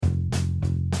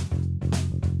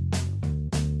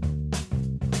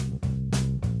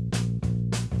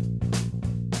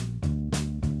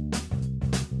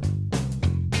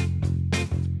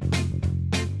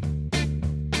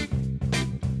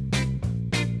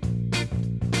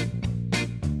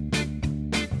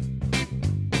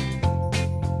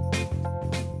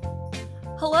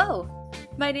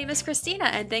My name is Christina,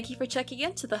 and thank you for checking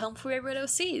into the Home for Wayward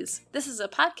OCs. This is a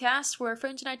podcast where a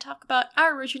friend and I talk about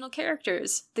our original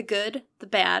characters, the good, the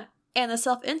bad, and the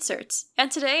self-inserts.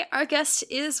 And today, our guest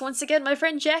is, once again, my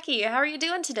friend Jaquie. How are you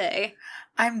doing today?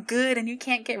 I'm good, and you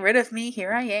can't get rid of me.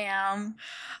 Here I am.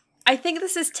 I think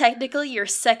this is technically your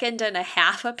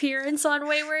 2.5 appearance on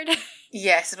Wayward.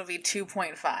 Yes, it'll be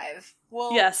 2.5.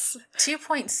 Well, yes.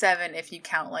 2.7 if you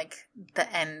count, like,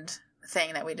 the end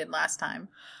thing that we did last time.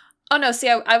 Oh, no, see,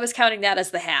 I was counting that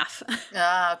as the half.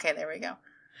 Ah, okay, there we go.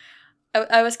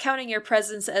 I was counting your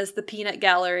presence as the peanut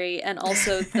gallery, and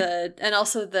also the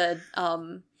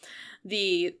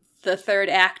third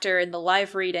actor in the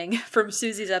live reading from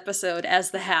Susie's episode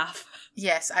as the half.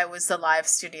 Yes, I was the live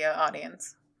studio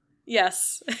audience.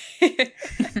 Yes.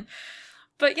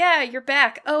 But yeah, you're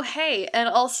back. Oh, hey, and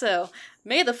also,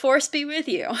 may the force be with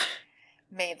you.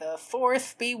 May the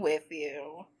fourth be with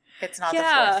you. It's not the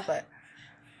fourth, but...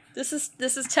 This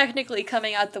is technically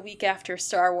coming out the week after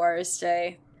Star Wars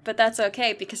Day, but that's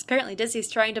okay, because apparently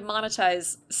Disney's trying to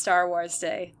monetize Star Wars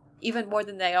Day, even more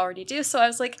than they already do, so I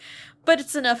was like, but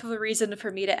it's enough of a reason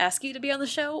for me to ask you to be on the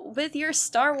show with your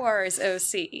Star Wars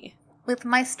OC. With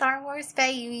my Star Wars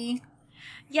baby.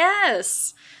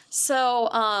 Yes! So,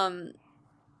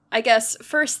 I guess,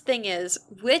 first thing is,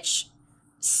 which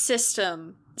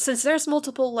system, since there's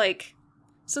multiple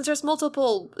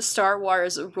Star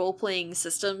Wars role-playing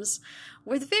systems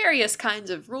with various kinds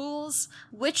of rules,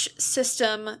 which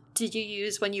system did you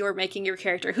use when you were making your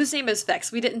character? Whose name is Vex?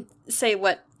 We didn't say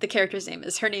what the character's name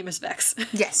is. Her name is Vex.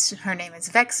 Yes, her name is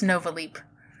Vex Novaleap.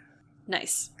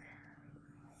 Nice.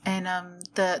 And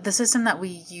the system that we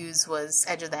used was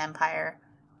Edge of the Empire.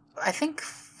 I think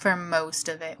for most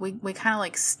of it, we kind of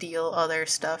like steal other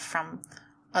stuff from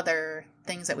other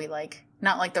things that we like.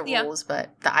 Not like the rules,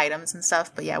 but the items and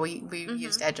stuff. But yeah, we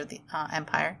used Edge of the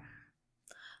Empire.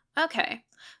 Okay.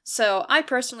 So I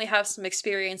personally have some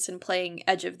experience in playing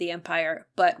Edge of the Empire,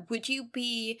 but would you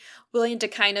be willing to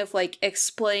kind of like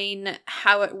explain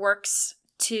how it works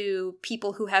to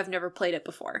people who have never played it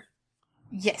before?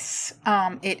 Yes.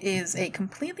 It is a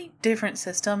completely different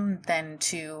system than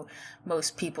to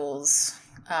most people's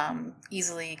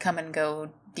easily come and go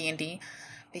D&D.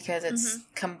 Because it's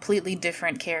completely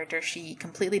different character sheet,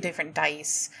 completely different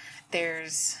dice.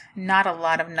 There's not a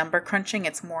lot of number crunching.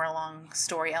 It's more along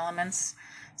story elements.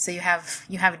 So you have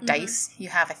dice. You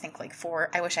have, I think, like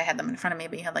 4. I wish I had them in front of me,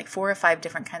 but you have like 4 or 5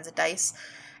 different kinds of dice.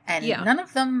 And none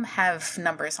of them have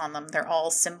numbers on them. They're all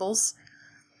symbols.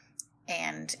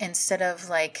 And instead of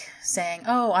like saying,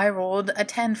 oh, I rolled a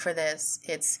 10 for this,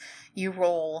 it's you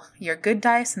roll your good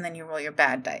dice and then you roll your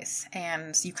bad dice.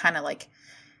 And you kind of like...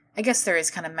 I guess there is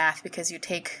kind of math because you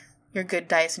take your good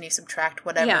dice and you subtract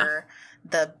whatever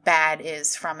the bad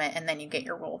is from it, and then you get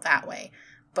your roll that way.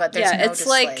 But there's no it's just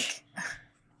like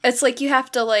it's like you have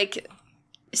to like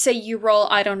say you roll,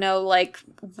 I don't know, like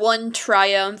 1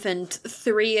 triumph and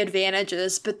 3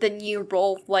 advantages, but then you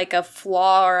roll like a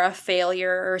flaw or a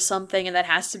failure or something, and that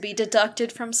has to be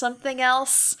deducted from something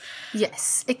else.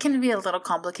 Yes, it can be a little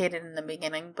complicated in the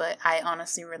beginning, but I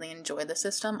honestly really enjoy the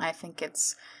system. I think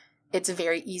it's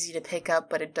very easy to pick up,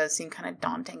 but it does seem kind of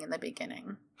daunting in the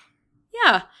beginning.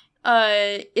 Yeah.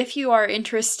 If you are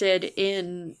interested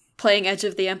in playing Edge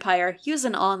of the Empire, use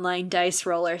an online dice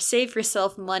roller. Save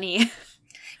yourself money.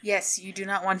 Yes, you do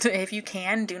not want to, if you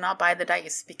can, do not buy the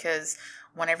dice, because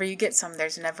whenever you get some,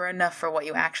 there's never enough for what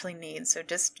you actually need. So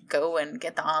just go and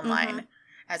get the online.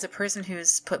 As a person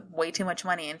who's put way too much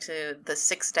money into the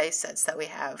 6 dice sets that we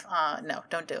have, no,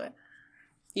 don't do it.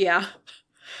 Yeah.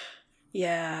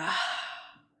 Yeah.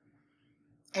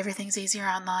 Everything's easier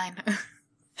online.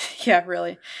 Yeah,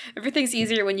 really. Everything's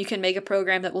easier when you can make a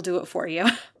program that will do it for you.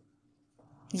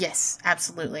 Yes,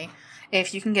 absolutely.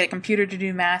 If you can get a computer to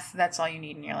do math, that's all you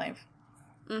need in your life.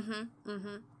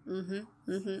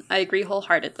 I agree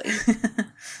wholeheartedly.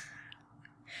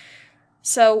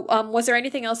 So, was there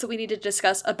anything else that we need to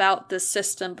discuss about this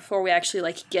system before we actually,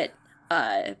 like,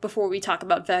 before we talk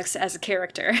about Vex as a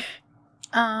character?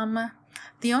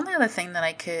 The only other thing that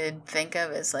I could think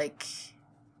of is, like,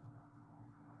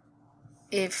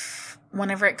 if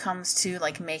whenever it comes to,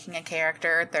 like, making a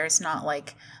character, there's not,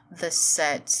 like, the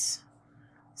set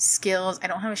skills. I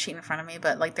don't have a sheet in front of me,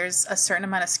 but, like, there's a certain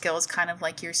amount of skills, kind of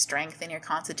like your strength and your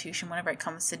constitution whenever it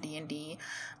comes to D&D,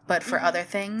 but for other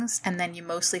things, and then you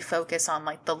mostly focus on,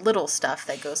 like, the little stuff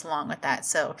that goes along with that.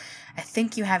 So I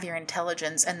think you have your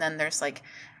intelligence, and then there's, like,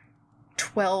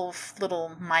 12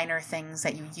 little minor things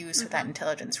that you use for that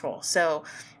intelligence roll. So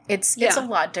it's a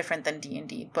lot different than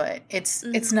D&D, but it's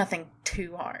nothing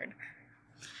too hard.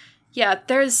 Yeah,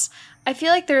 I feel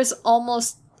like there's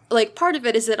almost like, part of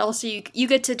it is that also you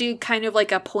get to do kind of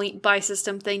like a point buy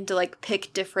system thing to like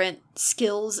pick different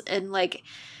skills and like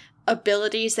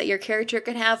abilities that your character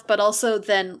can have, but also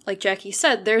then, like Jaquie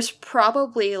said, there's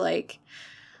probably like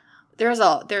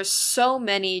there's so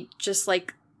many just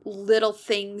like little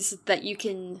things that you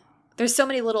can, there's so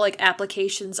many little like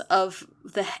applications of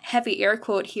the heavy air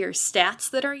quote here stats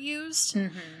that are used,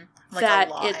 like that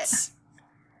a lot.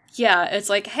 it's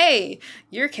like, hey,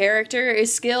 your character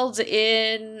is skilled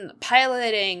in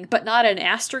piloting but not in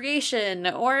astrogation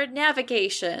or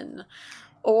navigation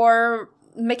or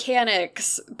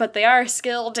mechanics, but they are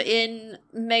skilled in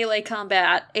melee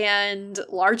combat and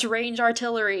large range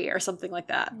artillery or something like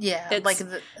that. Yeah, like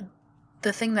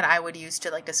the thing that I would use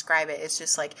to like describe it is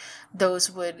just like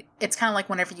it's kind of like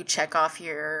whenever you check off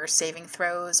your saving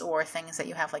throws or things that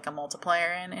you have like a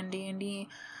multiplier in D&D,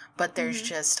 but there's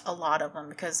just a lot of them,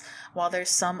 because while there's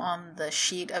some on the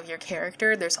sheet of your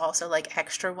character, there's also like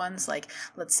extra ones. Like,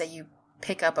 let's say you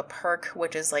pick up a perk,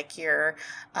 which is like you're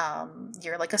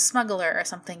like a smuggler or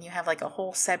something, you have like a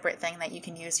whole separate thing that you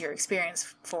can use your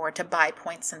experience for to buy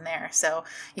points in there. So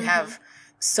you have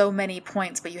so many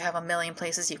points, but you have a million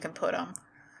places you can put them.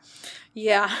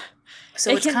 Yeah.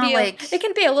 So it's kind of like, it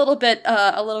can be a little bit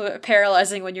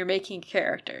paralyzing when you're making a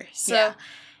character. So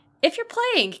if you're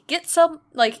playing,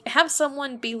 have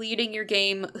someone be leading your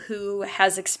game who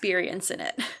has experience in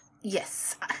it.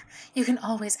 Yes. You can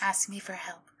always ask me for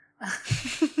help.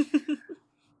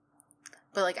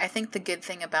 But like, I think the good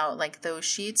thing about like those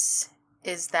sheets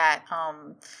is that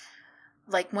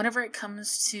like whenever it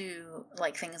comes to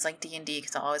like things like D&D,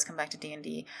 because I'll always come back to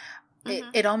D&D,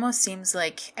 it almost seems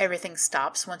like everything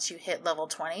stops once you hit level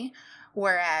 20,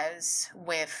 whereas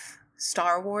with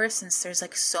Star Wars, since there's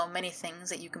like so many things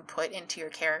that you can put into your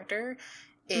character,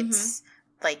 it's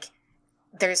like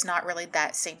there's not really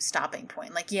that same stopping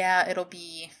point. Like, yeah, it'll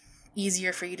be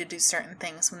easier for you to do certain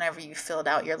things whenever you filled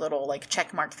out your little like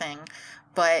check mark thing,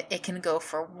 but it can go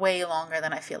for way longer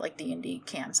than I feel like D&D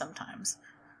can sometimes.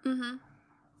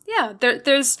 Yeah,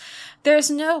 there's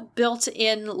no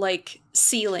built-in like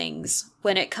ceilings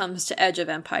when it comes to Edge of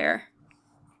Empire.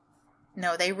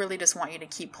 No, they really just want you to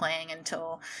keep playing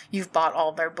until you've bought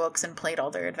all their books and played all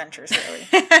their adventures, really.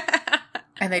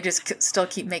 And they just still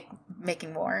keep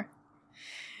making more.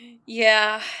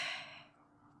 Yeah.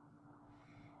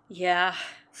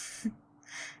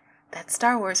 That's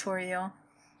Star Wars for you.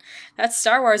 That's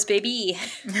Star Wars, baby.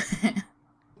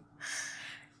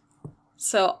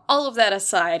 So, all of that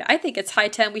aside, I think it's high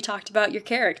time we talked about your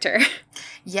character.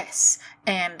 Yes.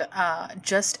 And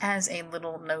just as a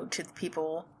little note to the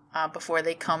people before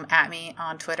they come at me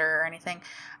on Twitter or anything,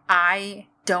 I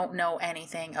don't know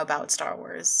anything about Star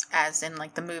Wars, as in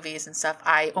like the movies and stuff.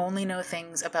 I only know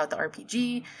things about the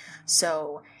RPG,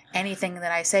 so anything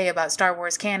that I say about Star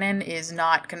Wars canon is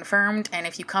not confirmed, and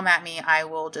if you come at me, I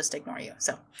will just ignore you.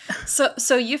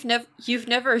 So you've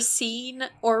never seen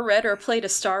or read or played a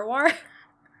Star Wars?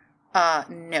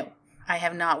 No. I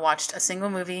have not watched a single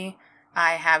movie.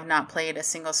 I have not played a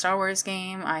single Star Wars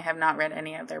game. I have not read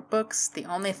any of their books. The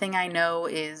only thing I know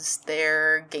is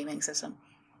their gaming system.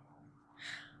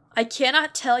 I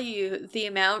cannot tell you the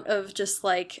amount of just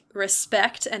like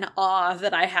respect and awe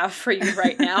that I have for you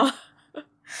right now.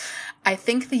 I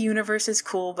think the universe is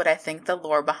cool, but I think the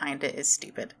lore behind it is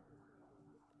stupid.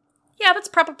 Yeah, that's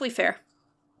probably fair.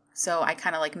 So I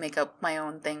kind of like make up my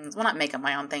own things. Well, not make up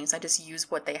my own things. I just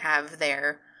use what they have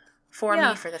there for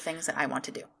me for the things that I want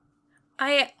to do.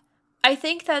 I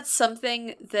think that's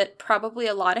something that probably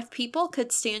a lot of people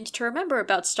could stand to remember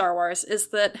about Star Wars, is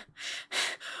that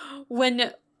when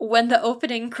the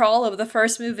opening crawl of the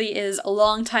first movie is a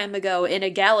long time ago in a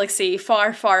galaxy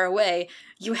far, far away,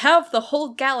 you have the whole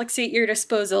galaxy at your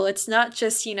disposal. It's not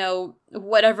just,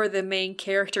 whatever the main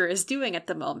character is doing at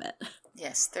the moment.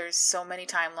 Yes, there's so many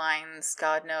timelines,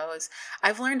 God knows.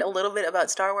 I've learned a little bit about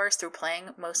Star Wars through playing,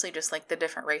 mostly just like the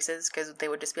different races, because they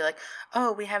would just be like,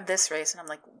 oh, we have this race, and I'm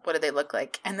like, what do they look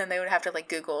like? And then they would have to like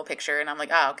Google a picture, and I'm like,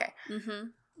 oh, okay.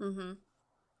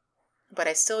 But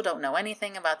I still don't know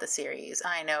anything about the series.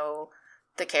 I know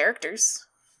the characters,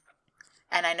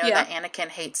 and I know that Anakin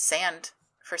hates sand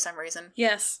for some reason.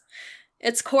 Yes.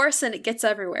 It's coarse and it gets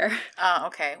everywhere. Oh,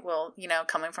 okay. Well,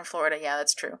 coming from Florida, yeah,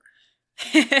 that's true.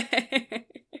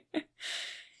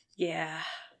 Yeah.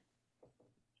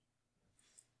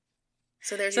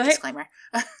 So there's your disclaimer.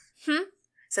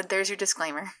 So there's your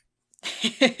disclaimer.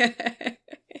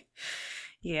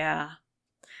 Yeah.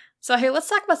 So hey, let's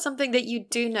talk about something that you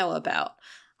do know about.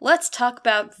 Let's talk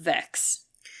about Vex.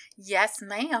 Yes,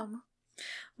 ma'am.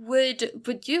 Would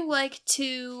you like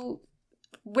to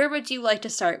where would you like to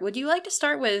start? Would you like to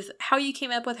start with how you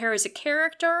came up with her as a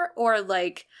character, or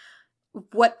like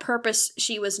what purpose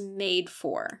she was made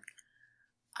for?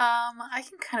 I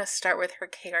can kind of start with her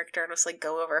character, just like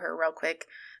go over her real quick.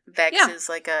 Vex Yeah. is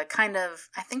like a kind of,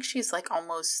 I think she's like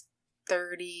almost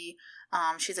 30.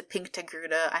 She's a pink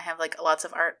Togruta. I have like lots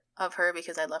of art of her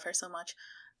because I love her so much.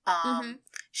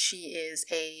 She is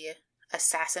a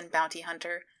assassin bounty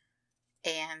hunter,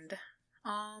 and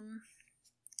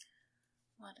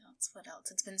what else?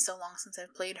 It's been so long since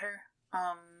I've played her.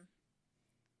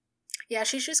 Yeah,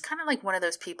 she's just kind of like one of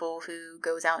those people who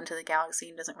goes out into the galaxy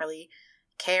and doesn't really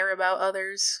care about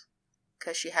others,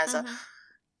 because she has a,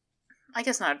 I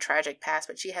guess not a tragic past,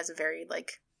 but she has a very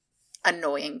like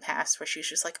annoying past where she's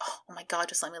just like, oh my god,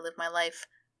 just let me live my life.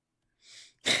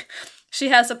 She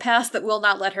has a past that will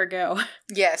not let her go.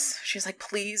 Yes, she's like,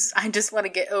 please, I just want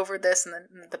to get over this, and then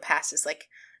the past is like,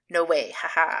 no way,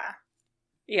 haha.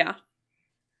 Yeah.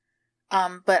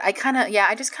 But I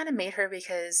just kind of made her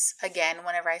because, again,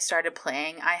 whenever I started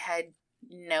playing, I had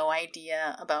no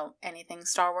idea about anything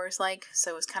Star Wars like,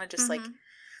 so it was kind of just like,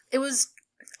 it was,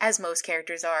 as most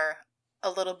characters are, a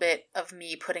little bit of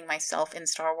me putting myself in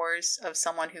Star Wars, of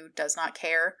someone who does not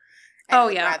care.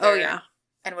 And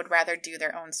and would rather do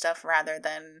their own stuff rather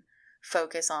than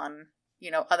focus on,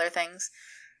 other things.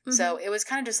 So it was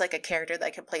kind of just like a character that I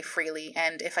could play freely,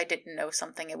 and if I didn't know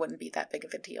something, it wouldn't be that big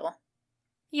of a deal.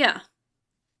 Yeah.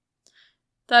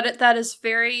 That is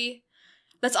very...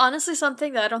 That's honestly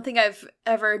something that I don't think I've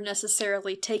ever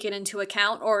necessarily taken into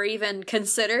account or even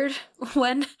considered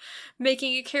when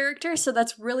making a character, so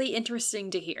that's really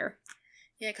interesting to hear.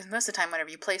 Yeah, because most of the time whenever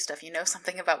you play stuff, you know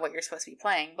something about what you're supposed to be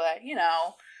playing, but,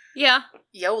 Yeah.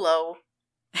 YOLO.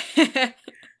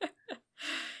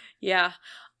 Yeah.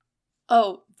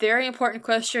 Oh, very important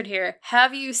question here.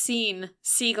 Have you seen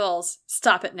Seagulls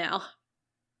Stop It Now?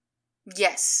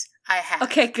 Yes, I have.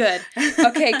 Okay, good.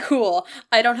 Okay, cool.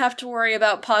 I don't have to worry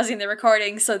about pausing the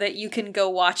recording so that you can go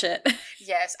watch it.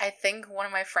 Yes, I think one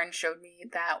of my friends showed me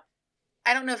that.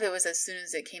 I don't know if it was as soon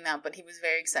as it came out, but he was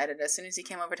very excited. As soon as he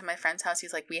came over to my friend's house,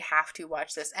 he's like, we have to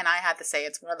watch this. And I had to say,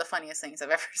 it's one of the funniest things I've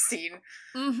ever seen.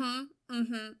 And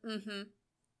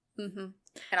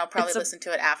I'll probably listen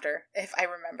to it after, if I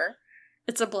remember.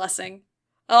 It's a blessing.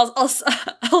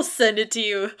 I'll send it to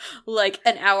you like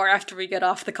an hour after we get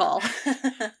off the call.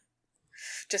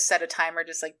 Just set a timer,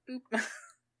 just like, boop.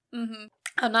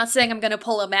 I'm not saying I'm going to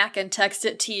pull a Mac and text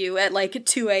it to you at like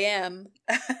 2 a.m.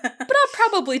 But I'll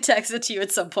probably text it to you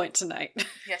at some point tonight.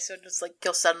 Yeah, so just like,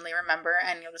 you'll suddenly remember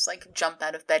and you'll just like jump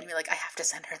out of bed and be like, I have to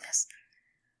send her this.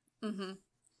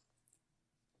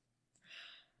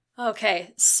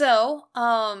 Okay, so,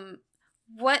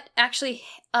 what actually,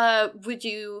 would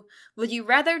you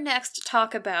rather next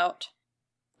talk about,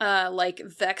 like,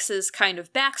 Vex's kind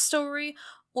of backstory,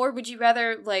 or would you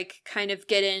rather, like, kind of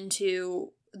get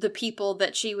into the people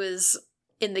that she was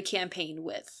in the campaign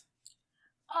with?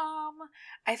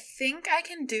 I think I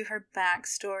can do her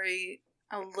backstory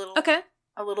a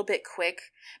little bit quick,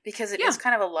 because it is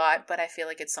kind of a lot, but I feel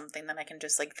like it's something that I can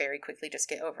just, like, very quickly just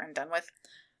get over and done with.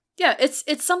 Yeah,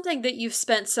 it's something that you've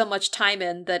spent so much time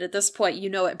in that at this point you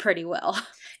know it pretty well.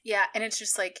 Yeah, and it's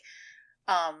just like,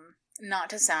 not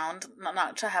to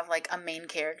have like a main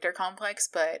character complex,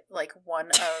 but like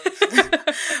one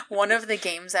of the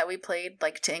games that we played,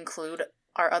 like to include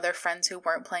our other friends who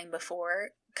weren't playing before,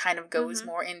 kind of goes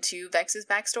more into Vex's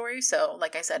backstory. So,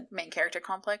 like I said, main character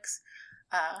complex.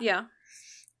 Yeah.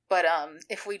 But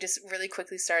if we just really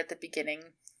quickly start at the beginning,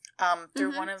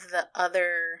 through one of the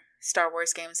other Star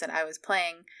Wars games that I was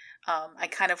playing, I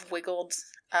kind of wiggled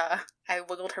her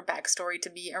backstory to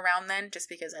be around then, just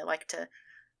because I like to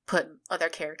put other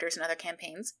characters in other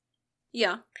campaigns.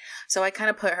 Yeah. So I kind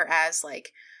of put her as,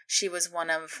 like, she was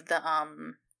one of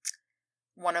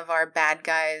our bad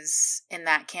guys in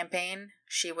that campaign.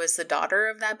 She was the daughter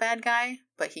of that bad guy,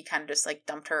 but he kind of just, like,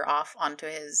 dumped her off onto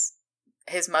his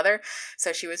mother.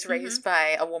 So she was raised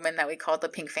by a woman that we called the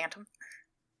Pink Phantom.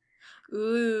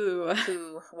 Ooh.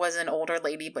 Who was an older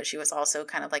lady, but she was also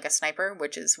kind of like a sniper,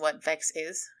 which is what Vex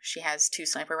is. She has 2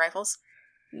 sniper rifles.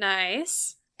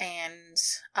 Nice. And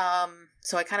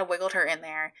so I kind of wiggled her in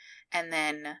there, and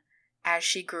then as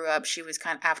she grew up, she was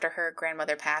kind of, after her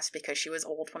grandmother passed because she was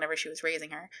old whenever she was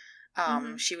raising her,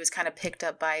 she was kind of picked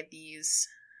up by these,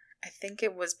 I think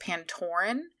it was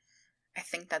Pantoran. I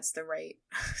think that's the right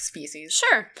species.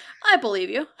 Sure, I believe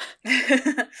you.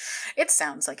 It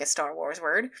sounds like a Star Wars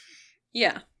word.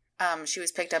 Yeah. She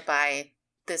was picked up by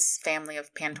this family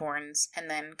of Pantorans, and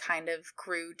then kind of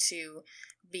grew to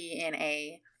be in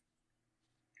a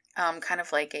kind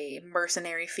of like a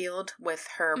mercenary field with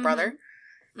her brother.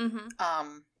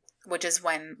 which is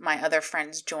when my other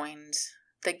friends joined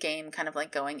the game, kind of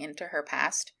like going into her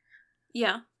past.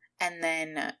 Yeah. And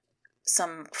then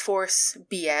some Force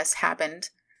BS happened.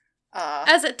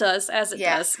 As it does. As it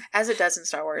does in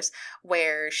Star Wars,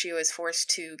 where she was forced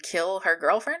to kill her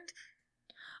girlfriend.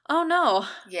 Oh, no.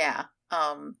 Yeah.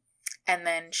 And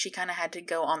then she kind of had to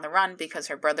go on the run because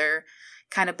her brother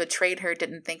kind of betrayed her,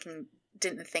 didn't think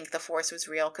the Force was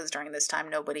real, because during this time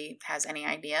nobody has any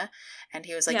idea. And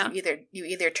he was like, you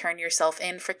either turn yourself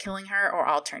in for killing her, or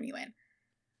I'll turn you in.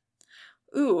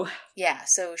 Ooh. Yeah,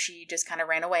 so she just kind of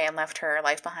ran away and left her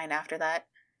life behind after that.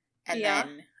 And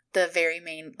then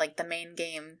the main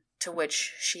game to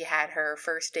which she had her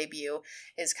first debut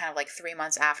is kind of like 3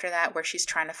 months after that, where she's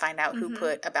trying to find out who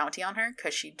put a bounty on her,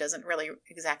 because she doesn't really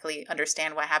exactly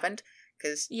understand what happened,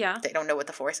 because they don't know what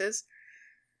the Force is.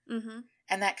 Mm-hmm.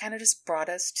 And that kind of just brought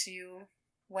us to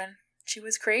when she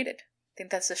was created. I think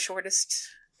that's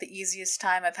the easiest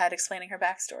time I've had explaining her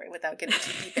backstory without getting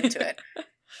too deep into it.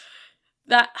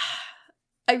 That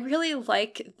I really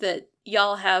like that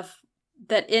y'all have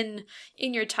that in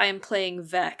your time playing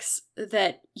Vex,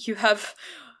 that you have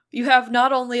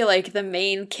not only like the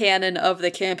main canon of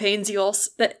the campaigns, you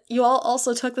all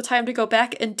also took the time to go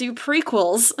back and do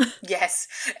prequels. Yes,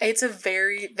 it's a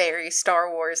very, very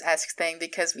Star Wars-esque thing,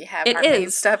 because we have our main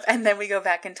stuff and then we go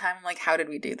back in time, like, how did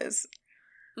we do this?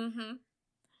 Mm-hmm.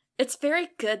 It's very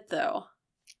good, though.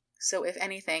 So if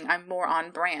anything, I'm more on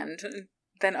brand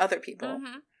than other people.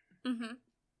 Mm-hmm. Mm-hmm.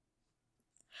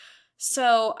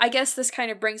 So I guess this kind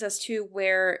of brings us to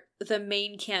where the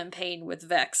main campaign with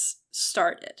Vex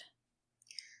started.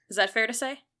 Is that fair to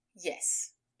say?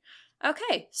 Yes.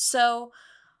 Okay, so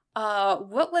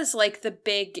what was like the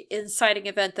big inciting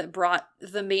event that brought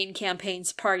the main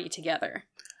campaign's party together?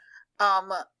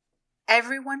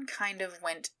 Everyone kind of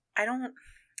went,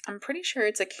 I'm pretty sure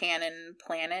it's a canon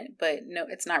planet, but no,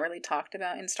 it's not really talked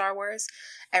about in Star Wars.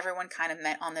 Everyone kind of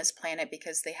met on this planet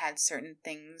because they had certain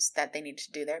things that they needed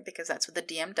to do there, because that's what the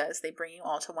DM does. They bring you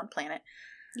all to one planet.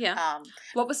 Yeah.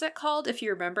 What was that called, if you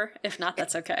remember? If not,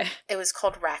 that's okay. It was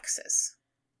called Raxus.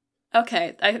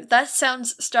 Okay, that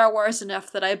sounds Star Wars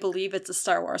enough that I believe it's a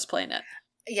Star Wars planet.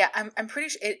 Yeah, I'm pretty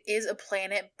sure it is a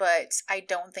planet, but I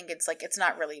don't think it's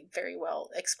not really very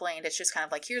well explained. It's just kind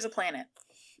of like, here's a planet.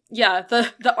 Yeah,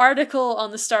 the article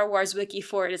on the Star Wars wiki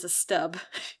for it is a stub.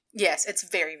 Yes, it's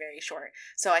very, very short,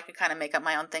 so I could kind of make up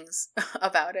my own things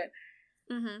about it.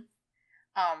 Mm-hmm.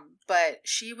 But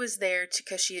she was there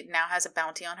because she now has a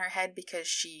bounty on her head, because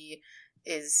she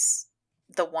is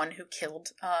the one who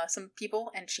killed some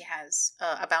people, and she has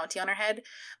a bounty on her head.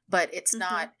 But it's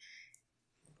not.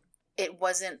 It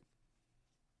wasn't.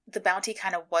 The bounty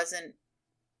kind of wasn't.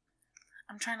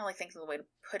 I'm trying to think of the way to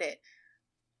put it.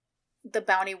 The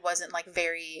bounty wasn't like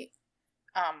very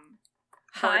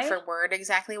high? word for word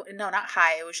exactly. No, not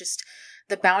high. It was just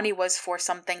the bounty was for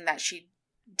something that she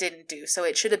didn't do. So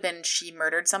it should have been she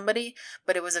murdered somebody,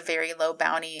 but it was a very low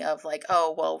bounty of like,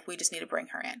 oh, well, we just need to bring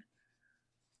her in.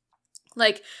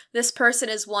 Like, this person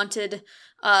is wanted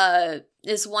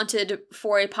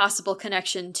for a possible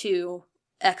connection to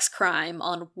X crime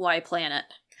on Y planet.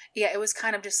 Yeah, it was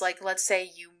kind of just like, let's say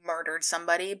you murdered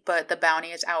somebody, but the bounty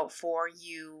is out for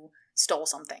you stole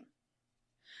something.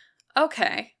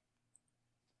 Okay.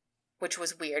 Which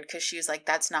was weird, because she was like,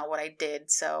 that's not what I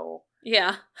did, so...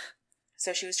 Yeah.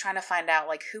 So she was trying to find out,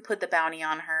 like, who put the bounty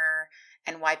on her,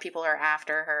 and why people are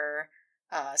after her.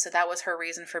 So that was her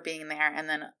reason for being there, and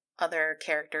then other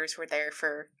characters were there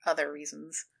for other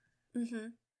reasons. Mm-hmm.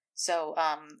 So,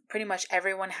 pretty much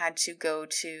everyone had to go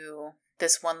to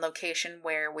this one location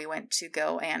where we went to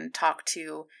go and talk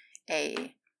to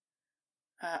a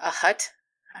hut.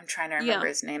 I'm trying to remember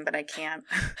his name, but I can't.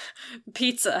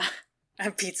 Pizza.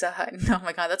 A Pizza Hut. Oh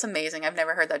my god, that's amazing. I've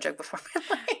never heard that joke before in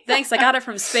my life. Thanks, I got it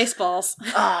from Spaceballs.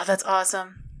 Oh, that's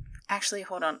awesome. Actually,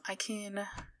 hold on.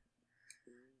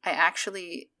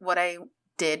 What I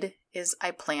did is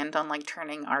I planned on like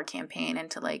turning our campaign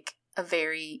into like a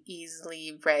very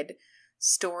easily read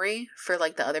story for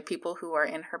like the other people who are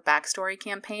in her backstory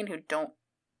campaign who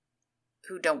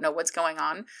don't know what's going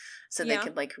on, so they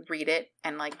could like read it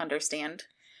and like understand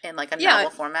in like a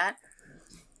novel format.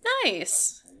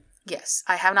 Nice. Yes,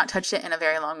 I have not touched it in a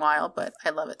very long while, but I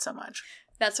love it so much.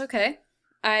 That's okay.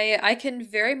 I can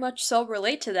very much so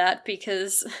relate to that,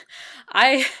 because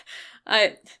I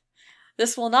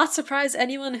this will not surprise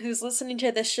anyone who's listening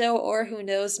to this show or who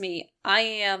knows me. I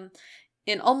am,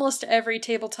 in almost every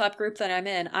tabletop group that I'm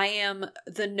in, I am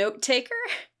the note taker,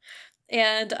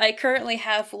 and I currently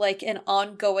have like an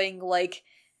ongoing like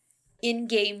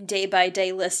in-game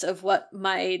day-by-day list of what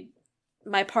my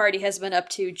party has been up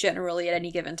to generally at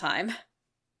any given time.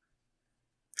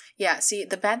 Yeah, see,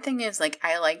 the bad thing is, like,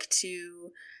 I like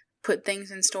to put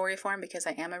things in story form because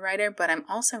I am a writer, but I'm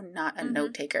also not a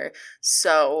note taker.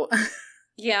 So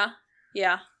Yeah.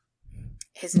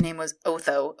 his name was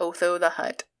Otho the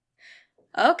Hutt.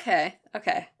 Okay.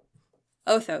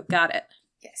 Otho, got it.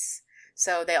 Yes.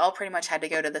 So they all pretty much had to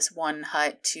go to this one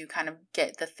hut to kind of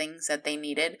get the things that they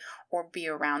needed or be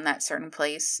around that certain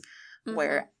place.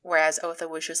 Whereas Otho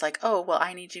was just like, oh, well,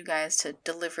 I need you guys to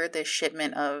deliver this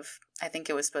shipment of, I think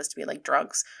it was supposed to be like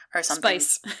drugs or something.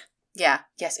 Spice. Yeah.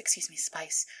 Yes, excuse me,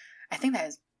 spice. I think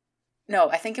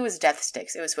it was death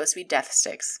sticks. It was supposed to be death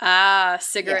sticks. Ah,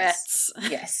 cigarettes.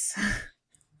 Yes.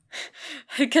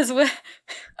 Because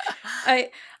I'm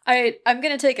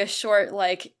gonna take a short,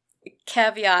 like,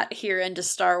 caveat here into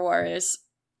Star Wars,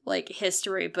 like,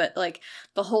 history, but, like,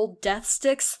 the whole death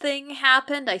sticks thing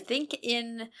happened, I think,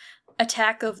 in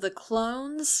Attack of the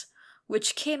Clones,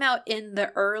 which came out in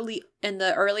the early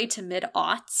to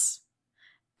mid-aughts.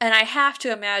 And I have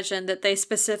to imagine that they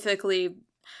specifically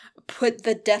put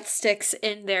the death sticks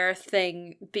in their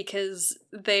thing because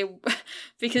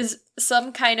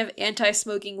some kind of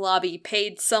anti-smoking lobby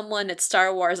paid someone at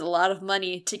Star Wars a lot of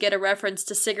money to get a reference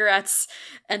to cigarettes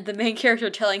and the main character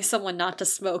telling someone not to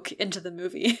smoke into the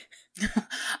movie.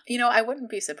 I wouldn't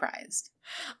be surprised.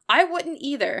 I wouldn't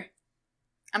either.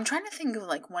 I'm trying to think of,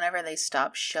 like, whenever they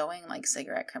stopped showing, like,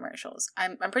 cigarette commercials.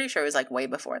 I'm pretty sure it was, like, way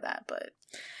before that, but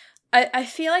I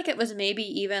feel like it was maybe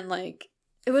even, like,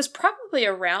 it was probably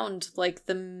around, like,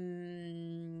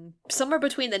 somewhere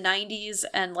between the 90s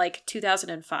and, like,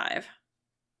 2005.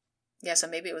 Yeah, so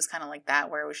maybe it was kind of like that,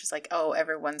 where it was just like, oh,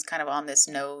 everyone's kind of on this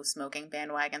no smoking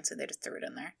bandwagon, so they just threw it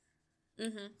in there.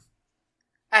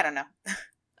 I don't know.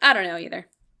 I don't know either.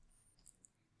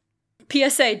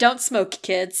 PSA, don't smoke,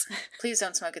 kids. Please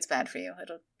don't smoke, it's bad for you.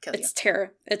 It'll kill you.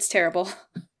 It's terrible.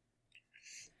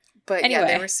 But anyway.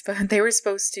 Yeah, they were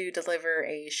supposed to deliver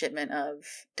a shipment of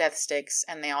death sticks,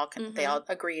 and they all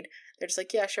agreed. They're just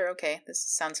like, yeah, sure, okay, this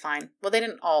sounds fine. Well, they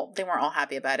weren't all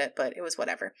happy about it, but it was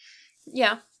whatever.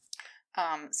 Yeah.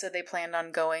 So they planned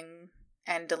on going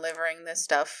and delivering this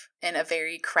stuff in a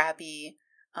very crappy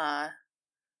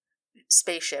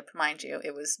spaceship, mind you.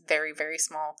 It was very, very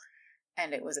small,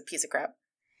 and it was a piece of crap.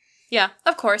 Yeah,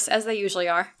 of course, as they usually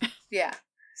are. Yeah.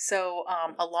 So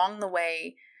along the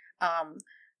way,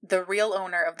 the real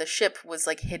owner of the ship was,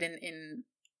 like, hidden in,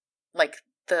 like,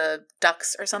 the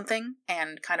ducts or something,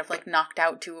 and kind of, like, knocked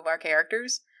out two of our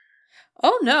characters.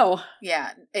 Oh, no.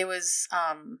 Yeah, it was,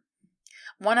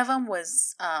 one of them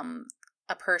was,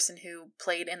 a person who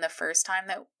played in the first time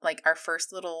that, like, our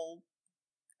first little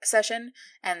session,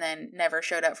 and then never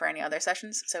showed up for any other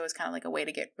sessions, so it was kind of like a way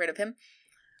to get rid of him.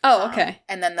 Oh, okay.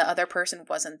 And then the other person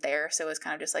wasn't there, so it was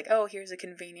kind of just like, oh, here's a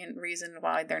convenient reason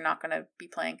why they're not going to be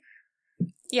playing.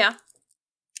 Yeah.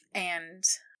 And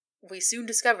we soon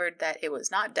discovered that it was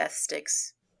not death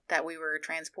sticks that we were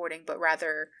transporting, but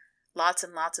rather lots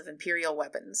and lots of Imperial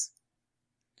weapons.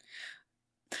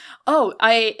 Oh,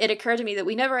 it occurred to me that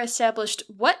we never established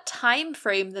what time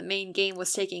frame the main game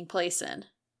was taking place in.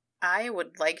 I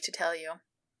would like to tell you.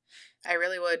 I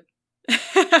really would.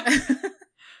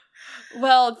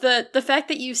 Well, the fact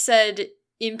that you said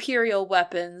Imperial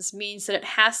weapons means that it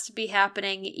has to be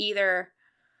happening either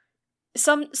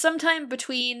sometime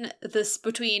between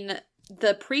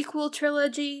the prequel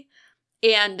trilogy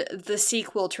and the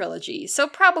sequel trilogy. So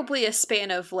probably a span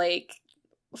of, like,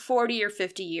 40 or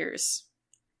 50 years.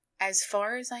 As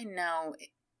far as I know,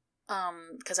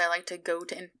 because I like to go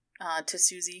to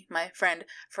Susie, my friend,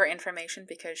 for information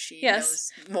because she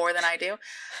knows more than I do.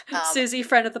 Susie,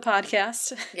 friend of the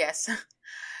podcast. Yes.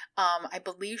 I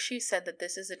believe she said that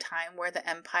this is a time where the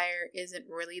Empire isn't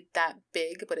really that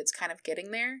big, but it's kind of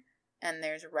getting there, and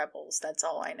there's rebels. That's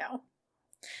all I know.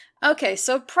 Okay,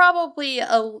 so probably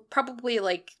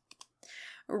like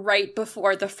right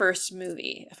before the first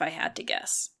movie, if I had to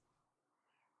guess.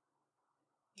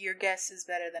 Your guess is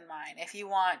better than mine. If you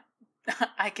want,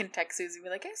 I can text Susie and be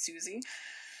like, hey, Susie.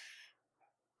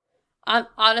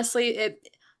 Honestly,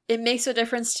 it makes a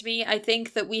difference to me. I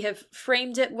think that we have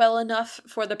framed it well enough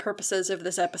for the purposes of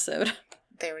this episode.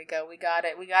 There we go. We got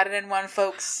it. We got it in one,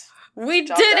 folks. We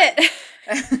did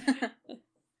it!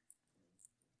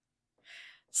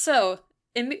 So,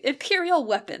 Imperial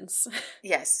weapons.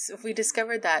 Yes, we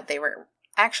discovered that they were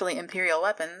actually Imperial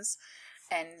weapons,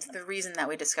 and the reason that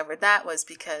we discovered that was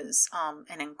because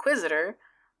an Inquisitor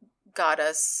got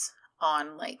us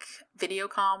on, like, video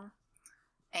comm,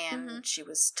 and she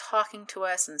was talking to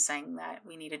us and saying that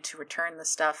we needed to return the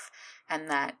stuff, and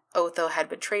that Otho had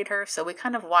betrayed her, so we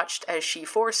kind of watched as she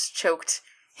force-choked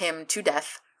him to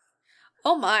death.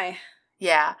 Oh my.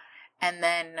 Yeah, and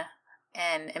then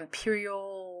an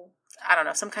Imperial I don't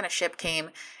know, some kind of ship came,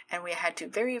 and we had to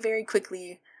very, very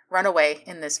quickly run away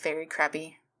in this very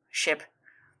crappy ship.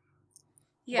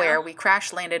 Yeah. Where we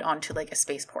crash landed onto, like, a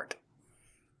spaceport.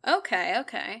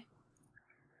 Okay.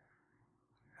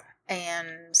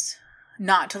 And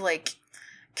not to, like,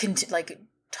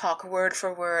 talk word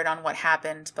for word on what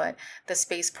happened, but the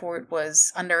spaceport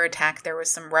was under attack. There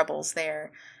was some rebels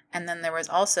there. And then there was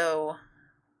also,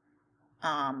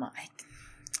 what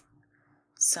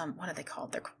are they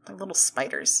called? They're little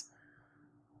spiders.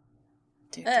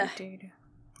 They're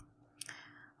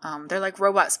like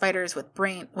robot spiders with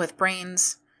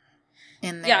brains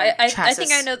in their chassis.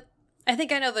 I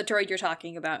think I know the droid you're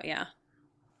talking about, yeah.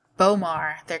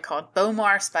 Bomar. They're called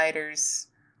Bomar spiders.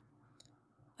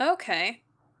 Okay.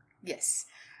 Yes.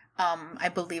 I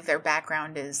believe their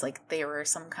background is, like, they were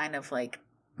some kind of, like,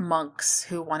 monks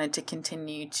who wanted to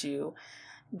continue to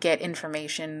get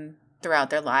information throughout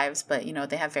their lives, but, you know,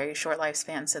 they have very short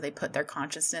lifespans, so they put their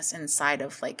consciousness inside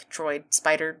of, like, droid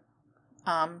spider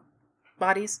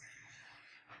bodies.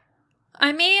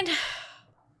 I mean,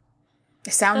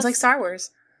 it sounds like Star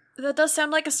Wars. That does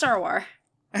sound like a Star Wars.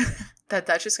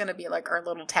 That's just gonna be, like, our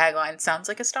little tagline. Sounds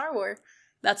like a Star Wars.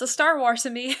 That's a Star Wars to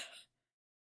me.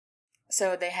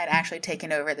 So they had actually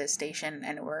taken over this station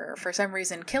and were, for some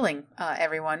reason, killing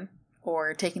everyone,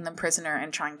 or taking them prisoner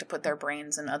and trying to put their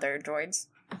brains in other droids.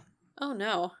 Oh,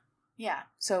 no. Yeah,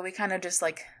 so we kind of just,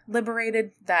 like,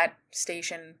 liberated that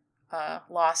station,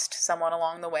 lost someone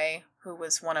along the way, who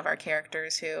was one of our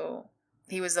characters,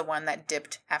 he was the one that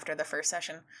dipped after the first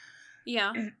session.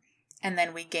 Yeah. And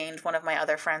then we gained one of my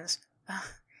other friends.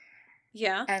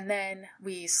 Yeah. And then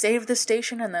we saved the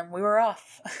station, and then we were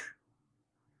off.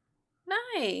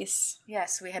 Nice.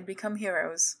 Yes, we had become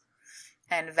heroes.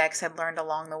 And Vex had learned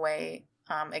along the way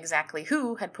exactly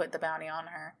who had put the bounty on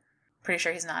her. Pretty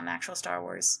sure he's not an actual Star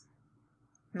Wars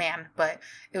man, but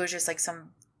it was just like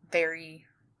some very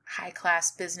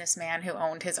high-class businessman who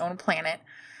owned his own planet.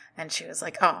 And she was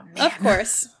like, oh, man. Of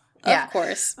course. Yeah. Of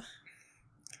course.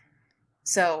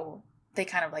 So they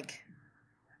kind of, like,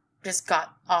 just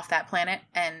got off that planet,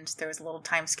 and there was a little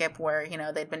time skip where, you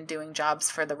know, they'd been doing jobs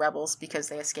for the rebels because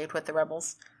they escaped with the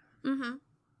rebels. Mm-hmm.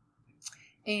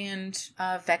 And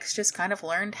Vex just kind of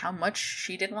learned how much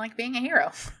she didn't like being a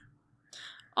hero.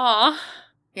 Aw.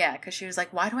 Yeah, because she was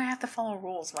like, why do I have to follow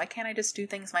rules? Why can't I just do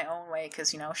things my own way?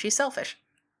 Because, you know, she's selfish.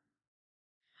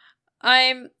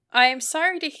 I'm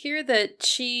sorry to hear that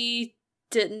she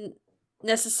didn't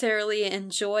necessarily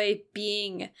enjoy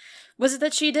being... Was it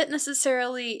that she didn't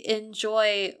necessarily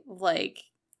enjoy, like,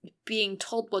 being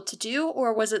told what to do,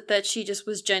 or was it that she just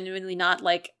was genuinely not,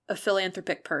 like, a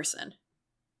philanthropic person?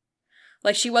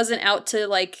 Like, she wasn't out to,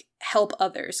 like, help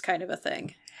others kind of a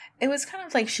thing. It was kind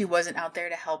of like she wasn't out there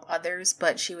to help others,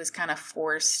 but she was kind of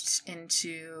forced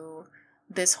into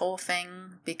this whole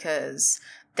thing because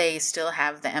they still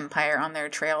have the Empire on their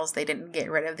trails. They didn't get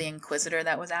rid of the Inquisitor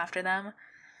that was after them.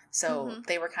 So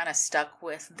they were kind of stuck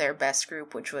with their best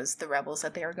group, which was the rebels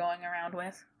that they were going around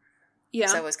with. Yeah.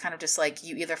 So it was kind of just like,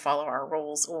 you either follow our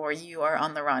rules or you are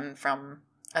on the run from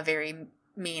a very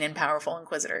mean and powerful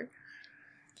Inquisitor.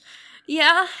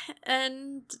 Yeah,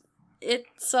 and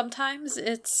sometimes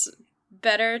it's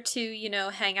better to, you know,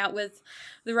 hang out with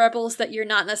the rebels that you're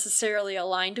not necessarily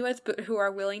aligned with, but who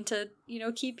are willing to, you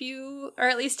know, keep you, or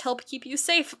at least help keep you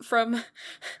safe from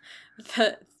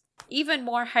the even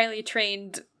more highly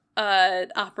trained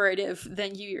operative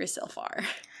than you yourself are.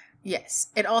 Yes.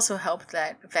 It also helped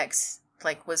that Vex,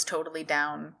 like, was totally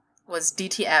down, was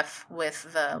DTF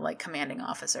with the, like, commanding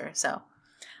officer, so.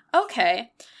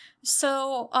 Okay.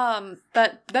 So,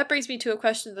 that brings me to a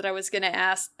question that I was going to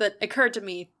ask that occurred to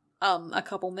me, a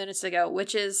couple minutes ago,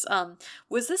 which is,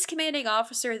 was this commanding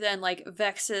officer then, like,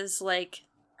 Vex's, like,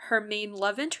 her main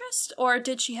love interest? Or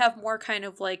did she have more kind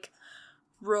of, like,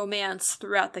 romance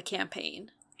throughout the campaign?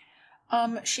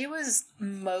 She was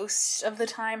most of the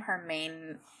time her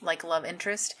main, like, love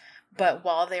interest, but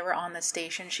while they were on the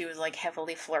station, she was, like,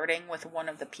 heavily flirting with one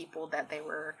of the people that they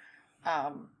were,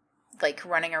 like,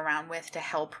 running around with to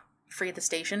help free the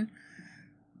station.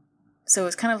 So it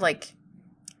was kind of like,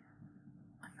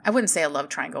 I wouldn't say a love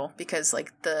triangle, because,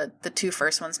 like, the two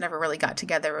first ones never really got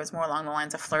together. It was more along the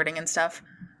lines of flirting and stuff.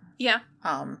 Yeah.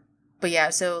 But yeah,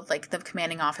 so, like, the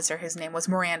commanding officer, his name was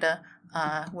Miranda,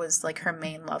 was, like, her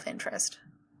main love interest.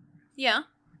 Yeah.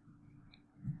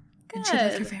 Good. And she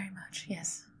loved her very much,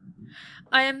 yes.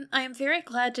 I am very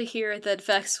glad to hear that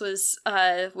Vex was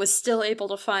still able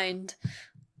to find,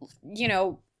 you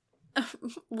know,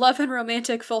 love and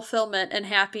romantic fulfillment and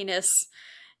happiness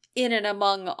in and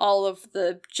among all of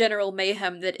the general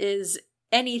mayhem that is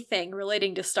anything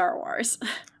relating to Star Wars.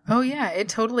 Oh yeah, it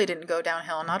totally didn't go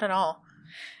downhill, not at all.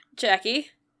 Jaquie.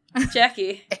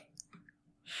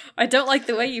 I don't like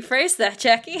the way you phrased that,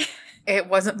 Jaquie. It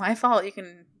wasn't my fault. You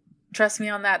can trust me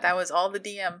on that. That was all the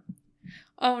DM.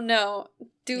 Oh no.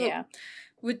 Yeah.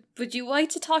 Would you like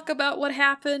to talk about what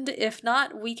happened? If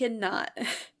not, we can not.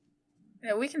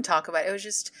 Yeah, we can talk about it. It was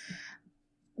just,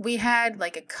 we had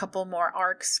like a couple more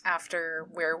arcs after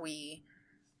where we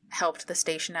helped the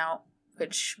station out,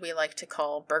 which we like to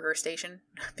call Burger Station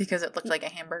because it looked like a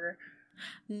hamburger.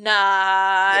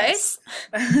 Nice.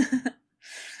 Yes.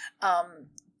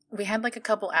 We had like a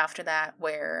couple after that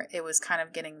where it was kind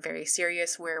of getting very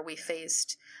serious, where we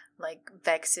faced like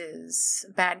Vex's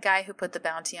bad guy who put the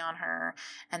bounty on her,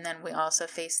 and then we also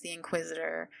faced the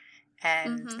Inquisitor,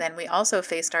 and then we also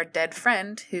faced our dead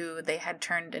friend who they had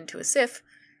turned into a Sith.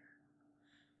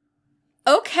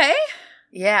 Okay.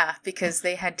 Yeah, because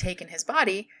they had taken his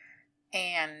body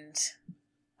and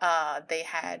they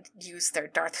had used their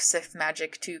Darth Sith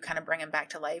magic to kind of bring him back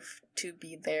to life to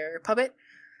be their puppet.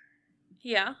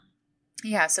 Yeah.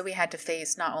 Yeah, so we had to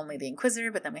face not only the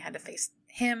Inquisitor, but then we had to face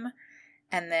him.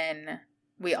 And then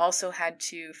we also had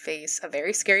to face a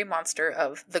very scary monster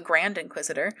of the Grand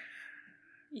Inquisitor.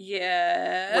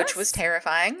 Yes. Which was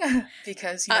terrifying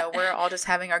because, you know, we're all just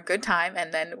having our good time,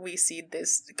 and then we see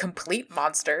this complete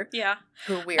monster. Yeah.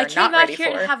 Who we are not ready for. I came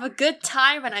out here to have a good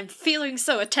time, and I'm feeling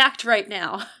so attacked right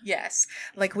now. Yes.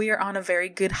 Like, we are on a very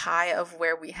good high of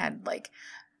where we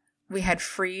had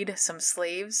freed some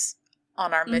slaves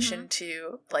on our mission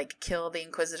to, like, kill the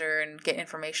Inquisitor and get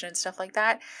information and stuff like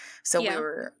that. So we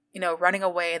were, you know, running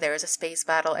away. There was a space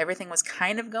battle. Everything was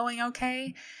kind of going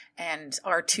okay. And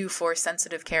our two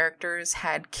Force-sensitive characters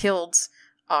had killed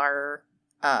our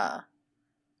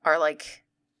like,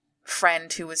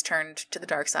 friend who was turned to the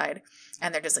dark side.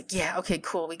 And they're just like, yeah, okay,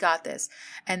 cool, we got this.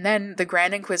 And then the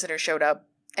Grand Inquisitor showed up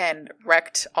and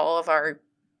wrecked all of our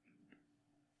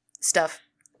stuff.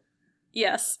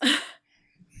 Yes.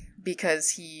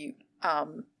 Because he,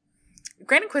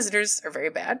 Grand Inquisitors are very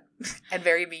bad and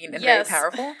very mean and very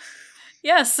powerful.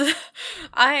 Yes.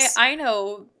 I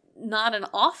know not an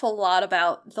awful lot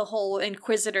about the whole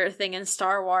Inquisitor thing in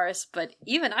Star Wars, but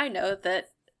even I know that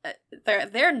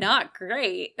they're not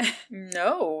great.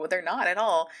 No, they're not at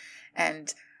all.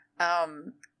 And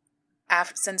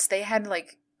since they had,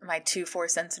 like, my two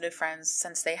Force-sensitive friends,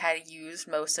 since they had used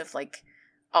most of, like,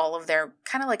 all of their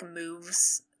kind of, like,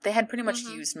 moves, they had pretty much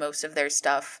used most of their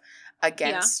stuff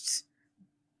against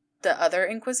the other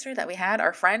Inquisitor that we had,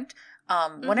 our friend.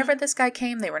 Whenever this guy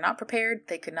came, they were not prepared.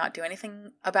 They could not do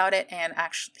anything about it, and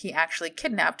he actually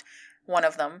kidnapped one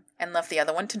of them and left the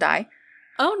other one to die.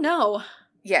 Oh, no.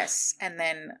 Yes, and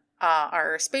then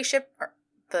our spaceship,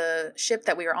 the ship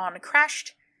that we were on,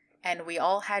 crashed, and we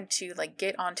all had to, like,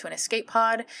 get onto an escape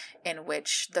pod, in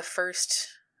which the first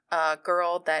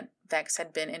girl that Vex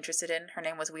had been interested in, her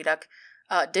name was Weeduck,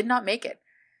 did not make it.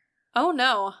 Oh,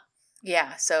 no.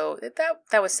 Yeah, so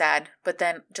that was sad. But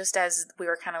then, just as we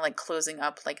were kind of, like, closing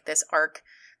up, like, this arc,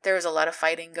 there was a lot of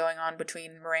fighting going on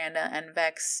between Miranda and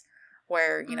Vex,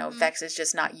 where, you know, Vex is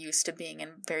just not used to being in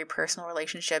very personal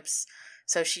relationships,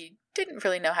 so she didn't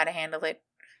really know how to handle it,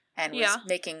 and was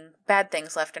making bad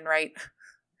things left and right.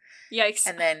 Yikes.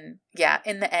 And then, yeah,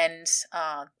 in the end,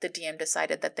 the DM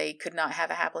decided that they could not have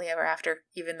a happily ever after,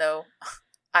 even though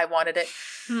I wanted it.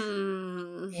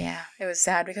 Yeah, it was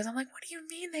sad because I'm like, what do you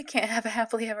mean they can't have a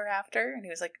happily ever after? And he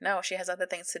was like, no, she has other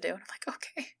things to do. And I'm like,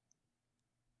 okay.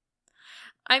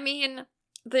 I mean,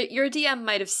 your DM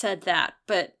might have said that,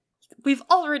 but we've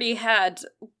already had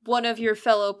one of your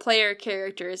fellow player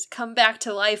characters come back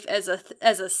to life as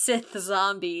a Sith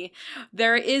zombie.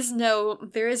 There is no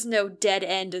dead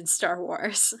end in Star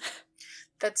Wars.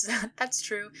 That's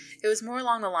true. It was more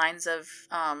along the lines of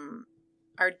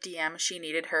our DM, she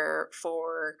needed her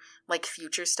for, like,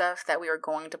 future stuff that we were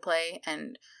going to play,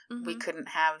 and we couldn't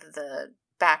have the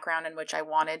background in which I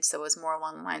wanted, so it was more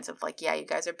along the lines of, like, yeah, you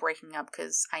guys are breaking up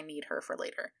because I need her for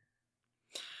later.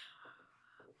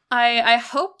 I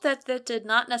hope that did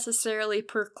not necessarily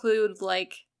preclude,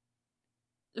 like,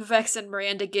 Vex and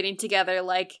Miranda getting together,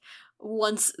 like,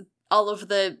 once all of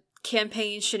the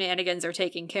campaign shenanigans are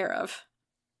taken care of.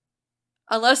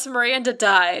 Unless Miranda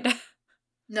died.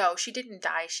 No, she didn't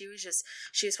die. She was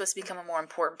supposed to become a more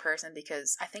important person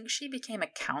because I think she became a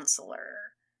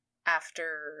counselor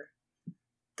after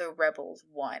the Rebels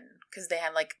won. Because they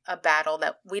had, like, a battle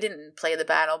that, we didn't play the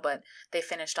battle, but they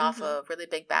finished off a really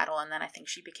big battle, and then I think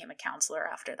she became a counselor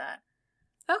after that.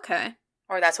 Okay.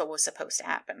 Or that's what was supposed to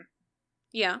happen.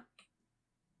 Yeah.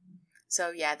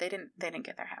 So yeah, they didn't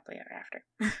get their happily ever after.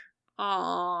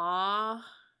 Aww.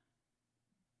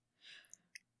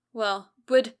 Well,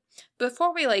 would,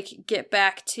 before we, like, get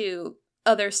back to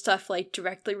other stuff, like,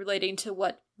 directly relating to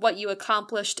what you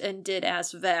accomplished and did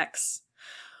as Vex,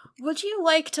 would you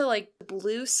like to, like,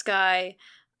 blue sky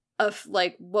of,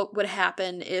 like, what would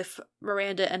happen if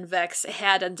Miranda and Vex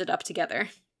had ended up together?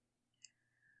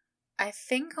 I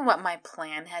think what my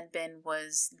plan had been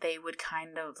was they would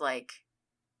kind of, like,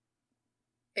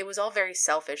 it was all very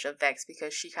selfish of Vex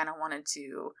because she kind of wanted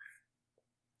to,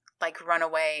 like, run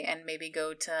away and maybe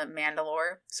go to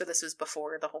Mandalore. So this was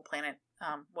before the whole planet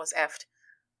was effed.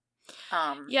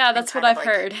 Yeah, that's what I've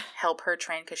heard. Help her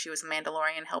train, because she was a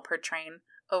Mandalorian, help her train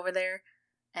over there.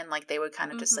 And, like, they would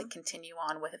kind of just, like, continue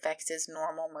on with Vex's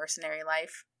normal mercenary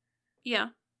life. Yeah.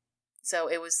 So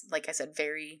it was, like I said,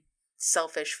 very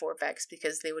selfish for Vex,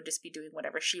 because they would just be doing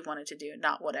whatever she wanted to do,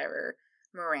 not whatever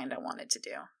Miranda wanted to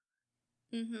do.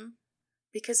 Mm-hmm.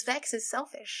 Because Vex is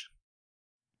selfish.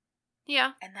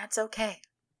 Yeah. And that's okay.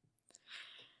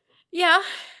 Yeah.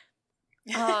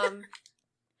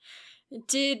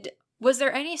 Was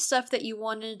there any stuff that you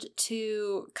wanted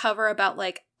to cover about,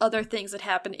 like, other things that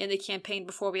happened in the campaign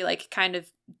before we, like, kind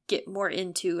of get more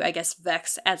into, I guess,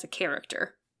 Vex as a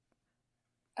character?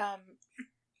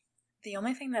 The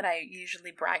only thing that I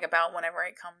usually brag about whenever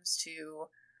it comes to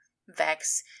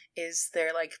Vex is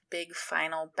their, like, big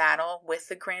final battle with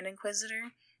the Grand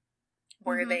Inquisitor,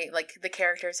 where they, like, the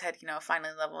characters had, you know,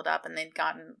 finally leveled up and they'd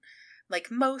gotten, like,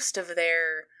 most of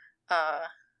their,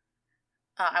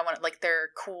 their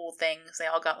cool things. They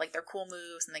all got, like, their cool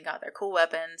moves and they got their cool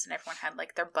weapons and everyone had,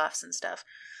 like, their buffs and stuff.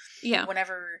 Yeah.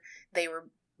 Whenever they were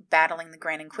battling the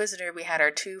Grand Inquisitor, we had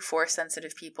our 2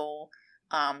 Force-sensitive people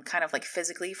kind of, like,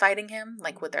 physically fighting him,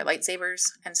 like, with their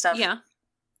lightsabers and stuff. Yeah.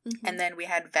 Mm-hmm. And then we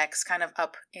had Vex kind of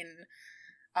up in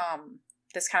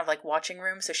this kind of, like, watching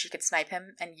room so she could snipe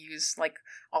him and use, like,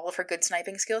 all of her good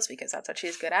sniping skills, because that's what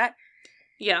she's good at.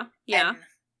 Yeah. Yeah. And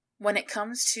when it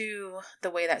comes to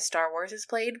the way that Star Wars is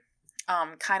played,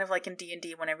 kind of like in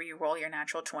D&D, whenever you roll your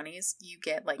natural 20s, you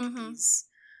get, like, these,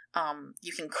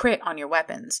 you can crit on your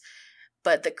weapons,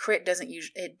 but the crit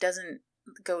doesn't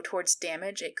go towards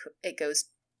damage. It goes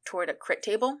toward a crit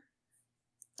table.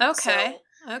 Okay.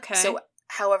 So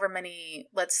however many,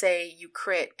 let's say you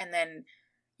crit and then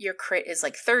your crit is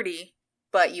like 30,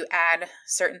 but you add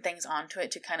certain things onto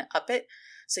it to kind of up it.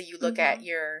 So you look at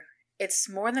it's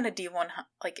more than a D1,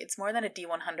 like, it's more than a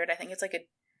D100. I think it's like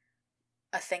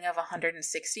a thing of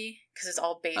 160, because it's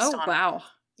all based on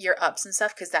your ups and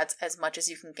stuff, because that's as much as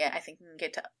you can get. I think you can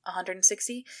get to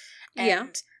 160.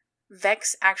 And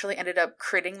Vex actually ended up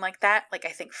critting like that, like, I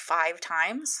think 5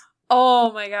 times.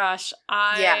 Oh my gosh.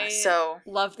 So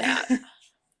love that.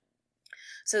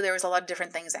 So there was a lot of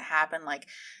different things that happened. Like,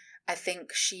 I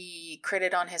think she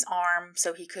critted on his arm,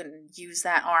 so he couldn't use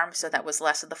that arm, so that was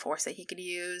less of the force that he could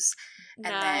use. And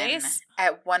then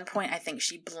at one point, I think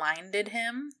she blinded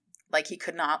him. Like, he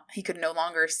could no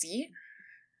longer see.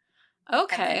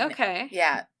 Okay.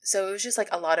 Yeah. So it was just, like,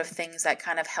 a lot of things that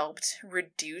kind of helped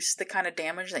reduce the kind of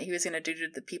damage that he was going to do to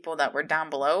the people that were down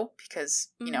below, because,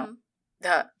 you know,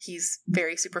 he's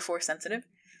very super force sensitive.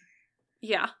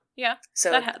 Yeah. Yeah.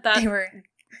 So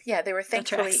they were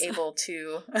thankfully able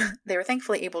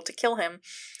to kill him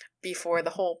before the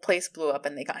whole place blew up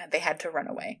and they had to run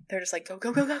away. They're just like, go,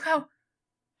 go, go, go, go.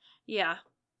 Yeah.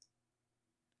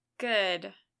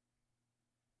 Good.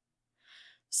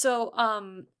 So,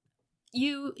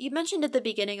 you mentioned at the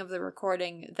beginning of the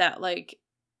recording that, like,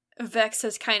 Vex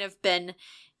has kind of been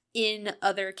in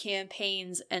other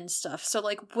campaigns and stuff. So,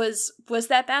 like, was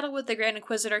that battle with the Grand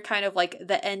Inquisitor kind of like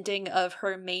the ending of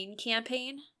her main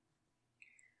campaign?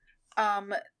 I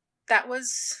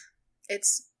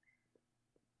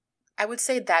would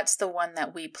say that's the one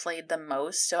that we played the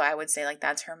most, so I would say, like,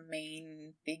 that's her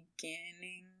main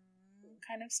beginning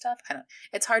kind of stuff.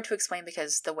 It's hard to explain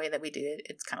because the way that we did it,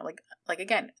 it's kind of like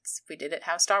again, we did it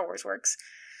how Star Wars works.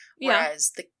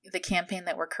 Whereas the campaign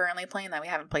that we're currently playing, that we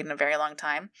haven't played in a very long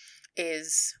time,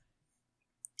 is,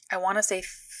 I want to say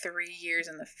 3 years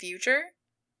in the future.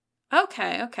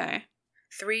 Okay.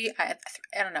 3, I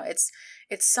don't know. It's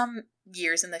some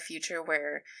years in the future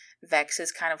where Vex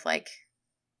is kind of, like,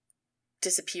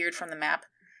 disappeared from the map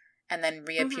and then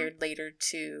reappeared later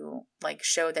to, like,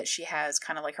 show that she has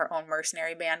kind of, like, her own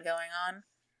mercenary band going on.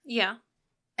 Yeah.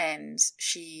 And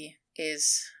she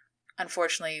is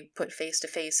unfortunately put face to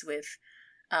face with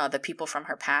the people from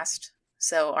her past.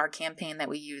 So our campaign that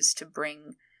we use to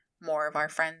bring more of our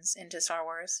friends into Star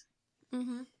Wars.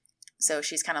 Mm-hmm. So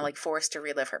she's kind of, like, forced to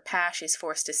relive her past. She's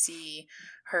forced to see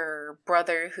her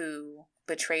brother who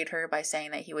betrayed her by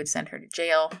saying that he would send her to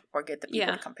jail or get the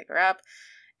people to come pick her up.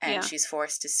 And she's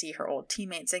forced to see her old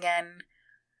teammates again,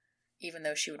 even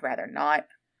though she would rather not.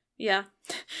 Yeah.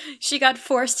 She got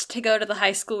forced to go to the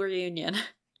high school reunion.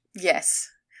 Yes.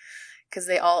 Because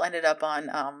they all ended up on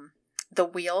the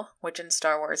wheel, which in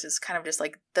Star Wars is kind of just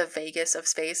like the Vegas of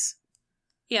space.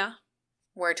 Yeah.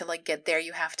 Where to like get there,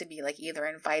 you have to be like either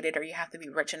invited or you have to be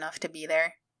rich enough to be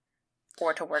there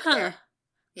or to work there.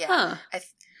 Yeah.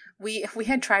 We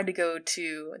had tried to go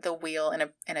to the wheel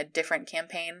in a different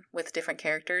campaign with different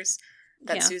characters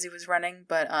that Susie was running,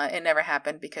 but it never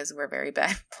happened because we're very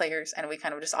bad players and we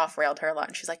kind of just off-railed her a lot,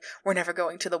 and she's like, we're never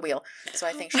going to the wheel. So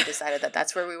I think she decided that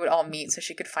that's where we would all meet so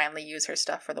she could finally use her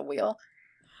stuff for the wheel.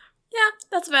 Yeah,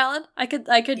 that's valid. I think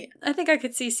I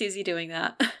could see Susie doing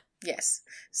that. Yes.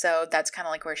 So that's kind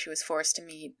of like where she was forced to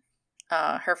meet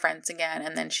her friends again,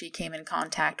 and then she came in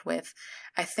contact with,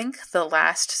 I think, the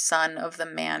last son of the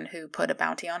man who put a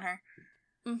bounty on her.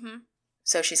 Mm-hmm.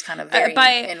 So she's kind of very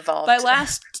involved.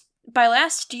 By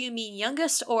last, do you mean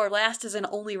youngest, or last as in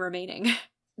only remaining?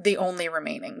 The only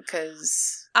remaining,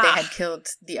 because they had killed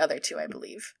the other two, I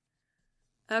believe.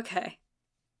 Okay.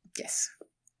 Yes.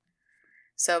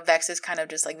 So Vex is kind of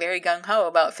just like very gung-ho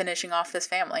about finishing off this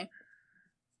family.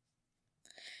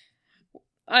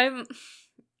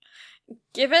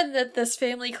 Given that this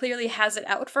family clearly has it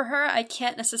out for her, I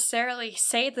can't necessarily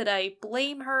say that I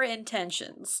blame her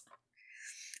intentions.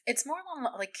 It's more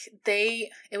like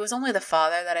it was only the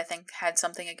father that I think had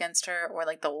something against her, or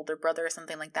like the older brother or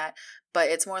something like that, but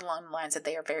it's more along the lines that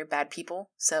they are very bad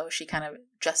people, so she kind of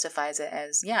justifies it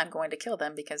as, yeah, I'm going to kill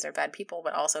them because they're bad people,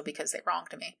 but also because they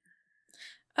wronged me.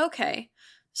 Okay.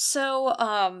 So,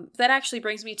 that actually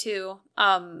brings me to,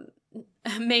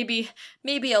 maybe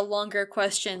a longer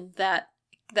question that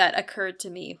occurred to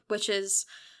me, which is,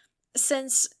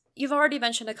 since you've already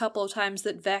mentioned a couple of times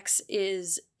that Vex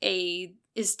is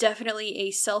definitely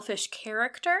a selfish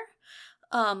character,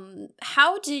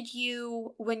 how did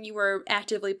you, when you were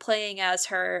actively playing as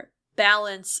her,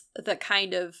 balance the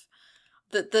kind of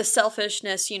the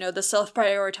selfishness, the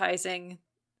self-prioritizing,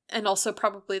 and also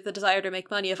probably the desire to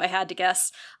make money, if I had to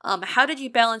guess? How did you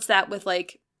balance that with,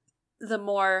 like, the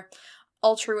more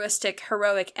altruistic,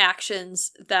 heroic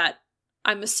actions that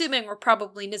I'm assuming were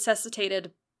probably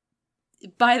necessitated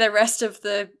by the rest of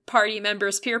the party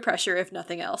members' peer pressure, if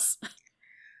nothing else?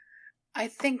 I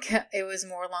think it was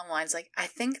more along the lines, like, I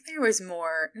think there was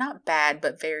more, not bad,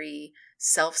 but very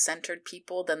self-centered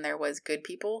people than there was good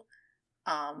people.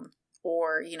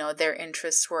 Or, their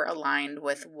interests were aligned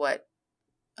with what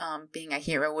being a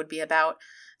hero would be about.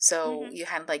 So you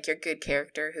had, like, your good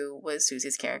character, who was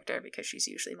Susie's character, because she's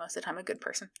usually most of the time a good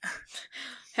person.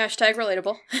 Hashtag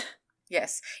relatable.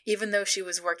 Yes. Even though she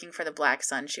was working for the Black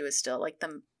Sun, she was still, like,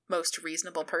 the most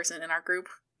reasonable person in our group.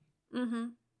 Mm-hmm.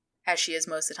 As she is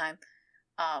most of the time.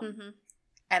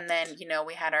 And then,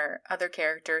 we had our other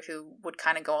character who would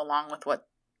kind of go along with what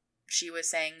she was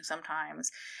saying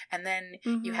sometimes. And then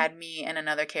you had me and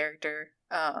another character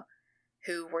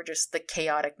who were just the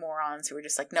chaotic morons who were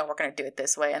just like, no, we're going to do it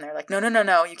this way. And they're like,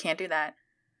 no, you can't do that.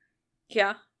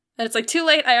 Yeah. And it's like, too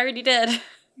late, I already did.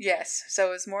 Yes. So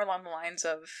it was more along the lines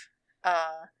of,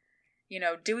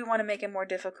 do we want to make it more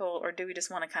difficult, or do we just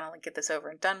want to kind of like get this over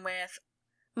and done with?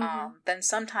 Then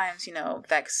sometimes,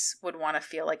 Vex would want to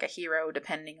feel like a hero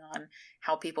depending on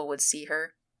how people would see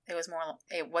her.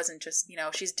 It wasn't just,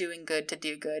 she's doing good to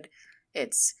do good.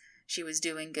 She was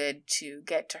doing good to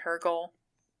get to her goal.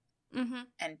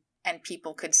 And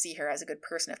people could see her as a good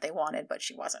person if they wanted, but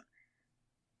she wasn't.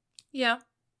 Yeah.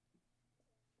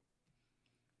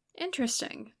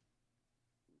 Interesting.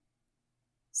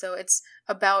 So it's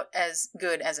about as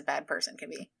good as a bad person can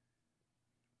be.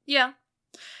 Yeah.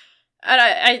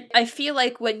 And I feel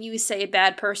like when you say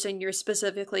bad person, you're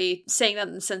specifically saying that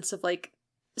in the sense of, like,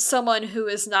 someone who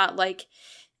is not, like,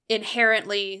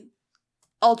 inherently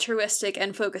altruistic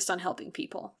and focused on helping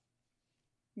people.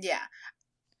 Yeah.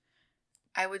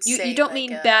 I would say you don't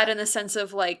mean bad in the sense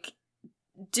of, like,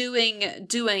 doing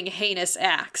heinous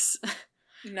acts.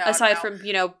 No. Aside from,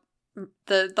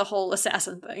 the whole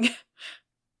assassin thing.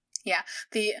 Yeah.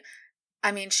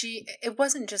 It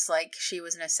wasn't just like she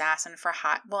was an assassin for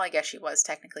well, I guess she was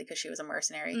technically because she was a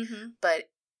mercenary, but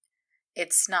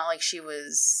it's not like she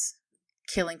was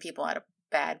killing people out of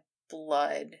bad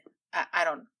blood.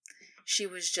 She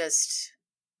was just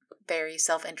very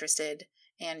self-interested,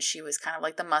 and she was kind of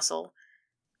like the muscle.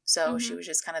 So she was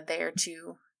just kind of there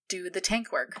to do the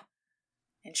tank work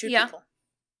and shoot people.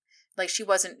 Like, she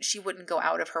wouldn't go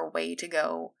out of her way to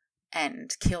go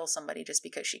and kill somebody just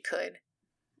because she could.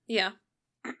 Yeah.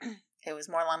 It was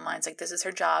more along the lines like, this is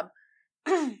her job,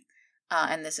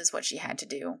 and this is what she had to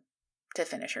do to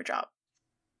finish her job.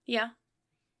 Yeah.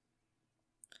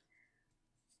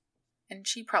 And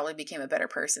she probably became a better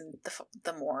person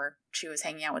the more she was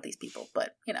hanging out with these people.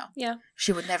 But, Yeah.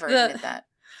 she would never admit that.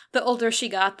 The older she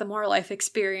got, the more life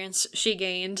experience she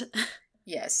gained.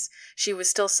 Yes. She was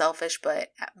still selfish,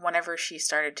 but whenever she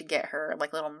started to get her,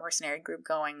 like, little mercenary group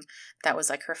going, that was,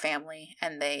 like, her family.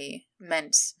 And they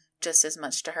meant just as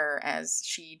much to her as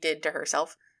she did to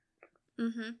herself.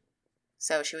 Mm-hmm.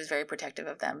 So she was very protective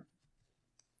of them.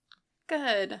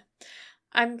 Good.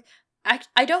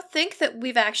 I don't think that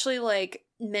we've actually, like,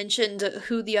 mentioned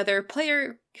who the other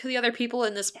people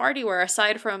in this party were,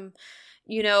 aside from,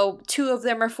 2 of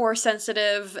them are Force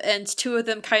sensitive, and 2 of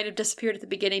them kind of disappeared at the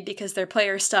beginning because their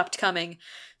players stopped coming.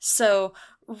 So,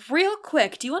 real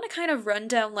quick, do you want to kind of run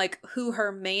down, like, who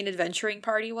her main adventuring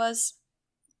party was?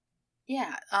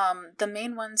 Yeah, the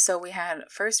main one, so we had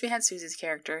Susie's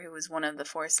character, who was one of the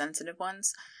Force sensitive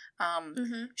ones.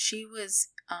 She was,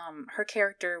 her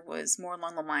character was more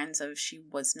along the lines of, she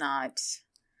was not,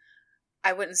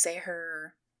 I wouldn't say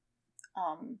her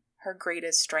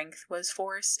greatest strength was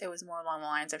Force. It was more along the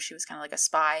lines of, she was kind of like a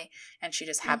spy, and she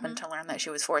just happened to learn that she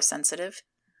was Force sensitive.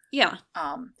 Yeah.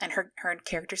 And her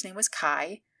character's name was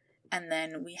Kai, and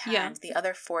then we had the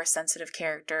other Force sensitive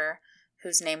character,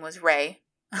 whose name was Ray.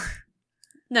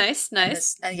 Nice.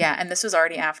 And this was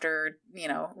already after,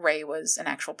 Ray was an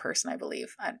actual person, I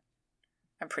believe.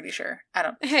 I'm pretty sure. I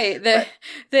don't. Hey,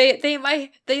 they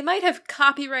might have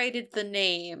copyrighted the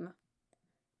name.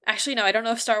 Actually, no, I don't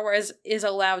know if Star Wars is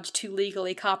allowed to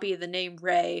legally copy the name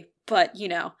Rey, but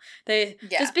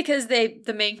just because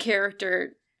the main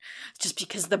character,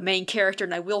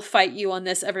 and I will fight you on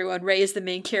this, everyone. Rey is the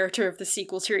main character of the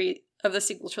sequel trilogy.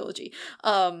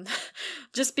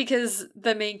 Just because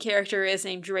the main character is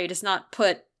named Rey does not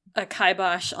put a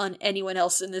kibosh on anyone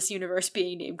else in this universe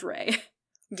being named Rey.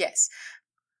 Yes.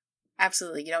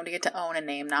 Absolutely. You don't get to own a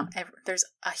name. There's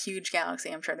a huge galaxy.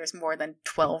 I'm sure there's more than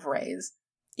 12 Reys.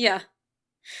 Yeah.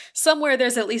 Somewhere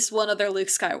there's at least one other Luke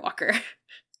Skywalker.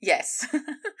 Yes.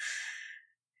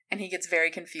 And he gets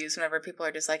very confused whenever people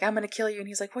are just like, I'm going to kill you. And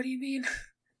he's like, what do you mean?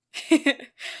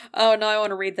 Oh, no, I want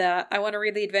to read that. I want to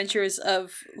read the adventures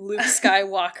of Luke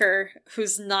Skywalker,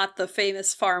 who's not the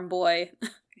famous farm boy.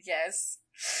 Yes.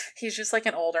 He's just like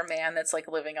an older man that's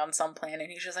like living on some planet.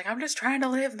 And he's just like, I'm just trying to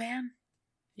live, man.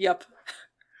 Yep.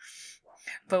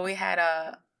 But we had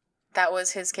that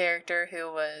was his character,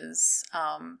 who was,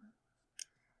 I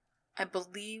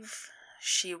believe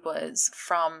she was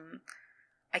from,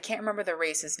 I can't remember the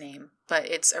race's name, but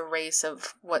it's a race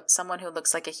of someone who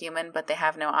looks like a human, but they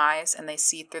have no eyes and they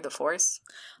see through the Force.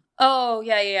 Oh,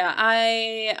 yeah.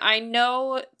 I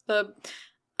know the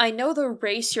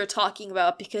race you're talking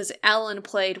about because Alan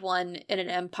played one in an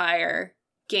Empire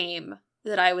game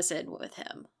that I was in with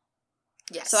him.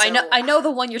 Yeah, so I know the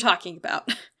one you're talking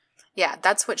about. Yeah,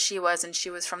 that's what she was, and she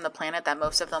was from the planet that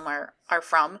most of them are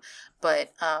from,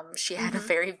 but she had a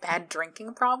very bad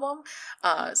drinking problem.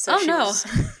 So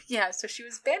she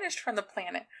was banished from the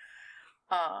planet.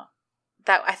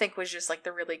 That I think was just like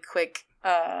the really quick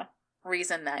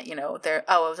reason that, it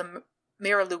was a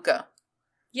Miraluka.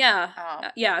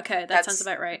 Yeah. Okay, that sounds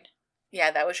about right.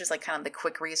 Yeah, that was just like kind of the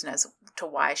quick reason as to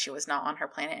why she was not on her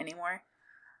planet anymore.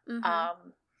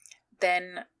 Mm-hmm.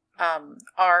 Then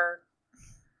our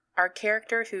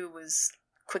character, who was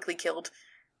quickly killed,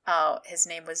 his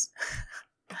name was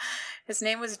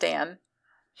Dan.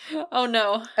 Oh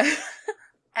no.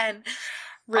 And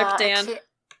Rip Dan.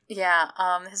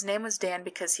 His name was Dan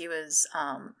because he was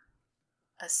a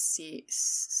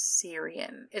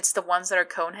Syrian. It's the ones that are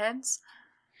coneheads.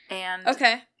 And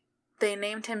okay. They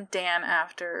named him Dan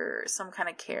after some kind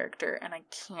of character, and I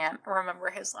can't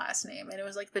remember his last name. And it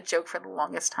was like the joke for the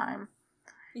longest time.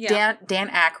 Yeah. Dan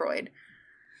Aykroyd.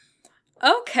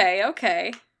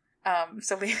 Okay.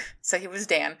 So he was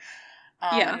Dan.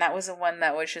 And that was the one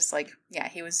that was just like,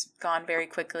 he was gone very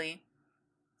quickly.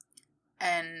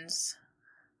 And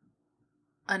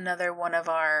another one of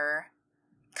our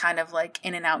kind of like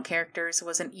in and out characters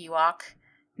was an Ewok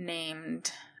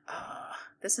named,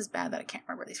 this is bad that I can't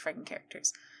remember these freaking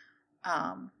characters.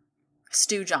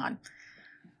 Stu John.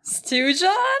 Stu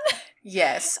John?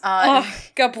 Yes.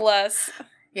 God bless.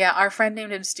 Yeah, our friend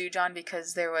named him Stu John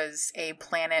because there was a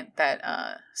planet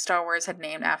that Star Wars had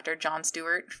named after Jon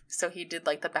Stewart. So he did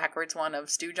like the backwards one of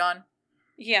Stu John.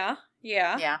 Yeah.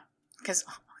 Yeah, because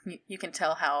you can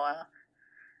tell how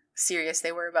serious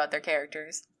they were about their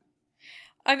characters.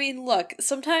 I mean, look,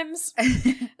 sometimes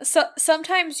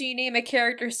sometimes you name a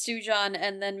character Stu John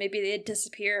and then maybe they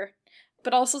disappear.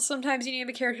 But also sometimes you name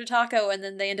a character Taco and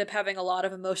then they end up having a lot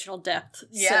of emotional depth.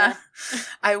 Yeah. So.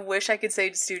 I wish I could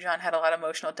say Stu John had a lot of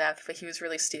emotional depth, but he was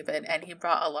really stupid and he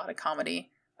brought a lot of comedy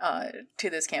to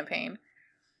this campaign.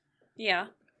 Yeah.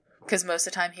 Because most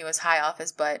of the time he was high off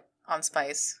his butt on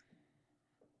spice.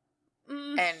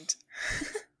 And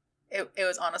it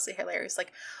was honestly hilarious.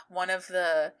 Like, one of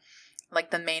the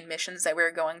main missions that we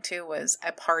were going to was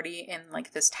a party in,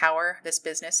 like, this tower, this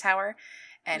business tower.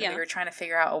 And we were trying to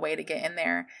figure out a way to get in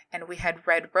there. And we had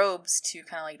red robes to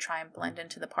kind of, like, try and blend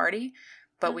into the party.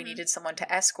 But we needed someone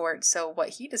to escort. So what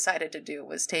he decided to do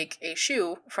was take a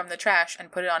shoe from the trash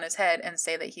and put it on his head and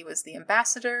say that he was the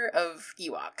ambassador of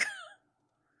Ewok.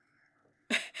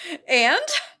 And?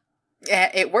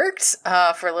 Yeah, it worked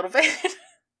for a little bit.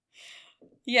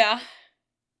 Yeah.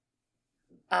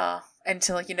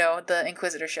 Until, the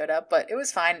Inquisitor showed up. But it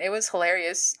was fine. It was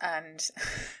hilarious. And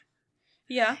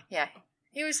yeah. Yeah.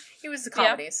 He was the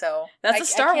comedy, so... That's a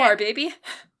Star Wars, baby.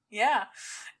 Yeah.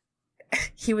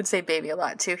 He would say baby a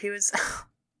lot, too. He was...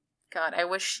 God, I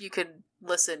wish you could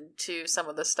listen to some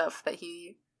of the stuff that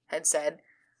he had said.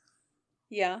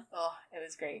 Yeah. Oh, it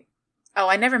was great. Oh,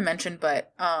 I never mentioned,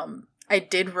 but I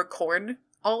did record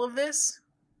all of this.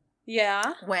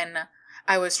 Yeah. When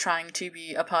I was trying to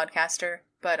be a podcaster,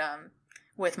 but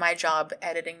with my job,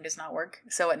 editing does not work,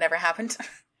 so it never happened.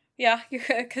 Yeah,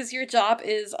 because your job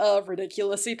is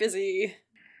ridiculously busy.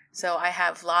 So I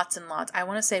have lots and lots. I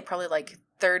want to say probably like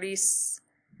 30...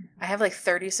 I have like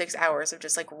 36 hours of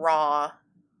just like raw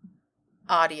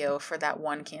audio for that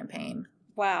one campaign.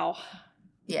 Wow.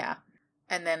 Yeah.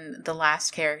 And then the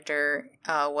last character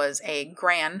was a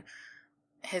Gran.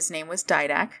 His name was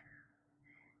Didac.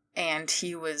 And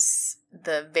he was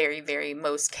the very, very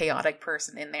most chaotic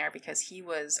person in there because he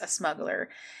was a smuggler.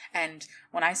 And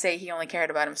when I say he only cared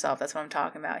about himself, that's what I'm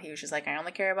talking about. He was just like, I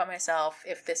only care about myself.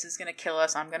 If this is going to kill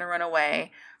us, I'm going to run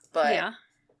away. But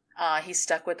he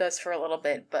stuck with us for a little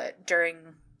bit. But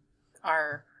during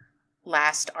our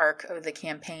last arc of the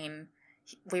campaign,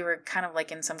 we were kind of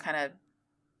like in some kind of...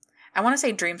 I want to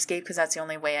say dreamscape because that's the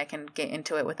only way I can get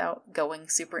into it without going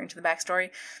super into the backstory.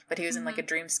 But he was in like a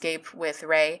dreamscape with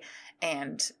Rey,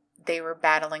 and they were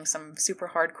battling some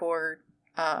super hardcore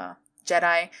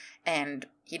Jedi, and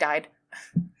he died.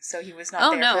 So he was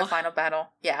not there for the final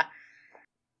battle. Yeah.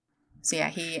 So yeah,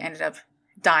 he ended up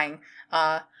dying.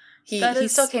 He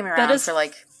still came around for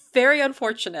like... very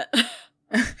unfortunate.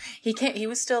 He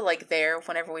was still like there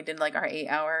whenever we did like our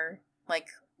 8-hour like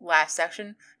last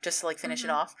section just to like finish it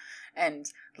off.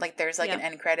 And like there's like an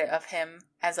end credit of him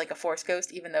as like a Force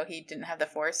ghost, even though he didn't have the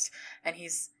Force. And he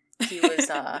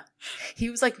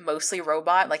was like mostly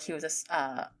robot. Like he was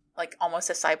like almost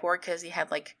a cyborg because he had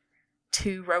like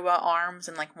 2 robot arms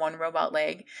and like 1 robot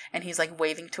leg, and he's like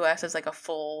waving to us as like a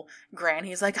full Gran.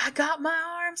 He's like, I got my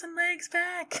arms and legs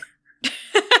back.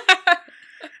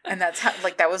 And that's how,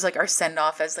 like, that was like our send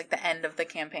off as like the end of the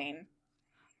campaign.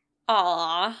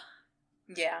 Aww.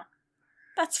 Yeah.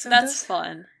 That's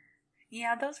fun.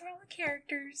 Yeah, those were all the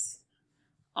characters.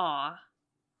 Aw.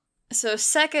 So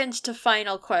second to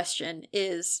final question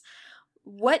is,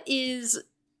 what is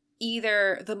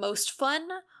either the most fun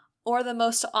or the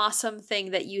most awesome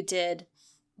thing that you did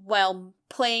while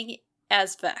playing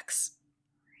as Vex?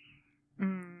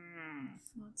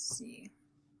 Let's see.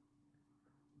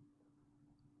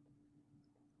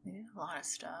 We did a lot of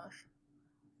stuff.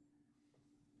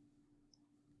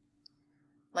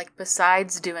 Like,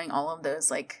 besides doing all of those,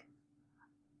 like,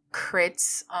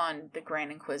 crits on the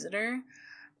Grand Inquisitor.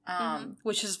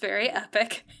 Which is very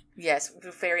epic. Yes,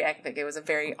 very epic. It was a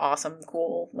very awesome,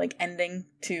 cool, like, ending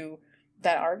to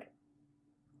that arc.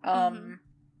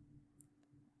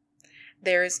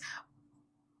 There's...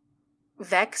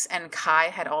 Vex and Kai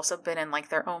had also been in, like,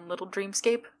 their own little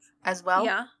dreamscape as well.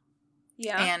 Yeah.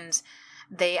 Yeah. And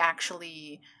they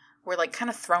actually were, like, kind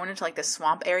of thrown into, like, the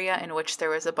swamp area in which there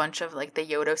was a bunch of, like, the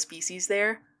Yodo species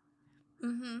there.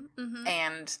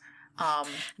 And,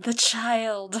 the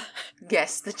child.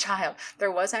 Yes, the child.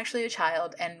 There was actually a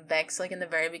child, and Vex, like, in the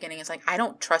very beginning is like, I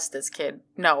don't trust this kid.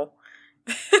 No.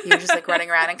 He was just, like,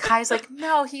 running around, and Kai's like,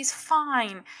 no, he's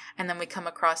fine. And then we come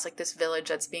across, like, this village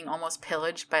that's being almost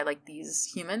pillaged by, like,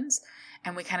 these humans,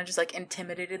 and we kind of just, like,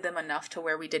 intimidated them enough to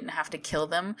where we didn't have to kill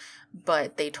them,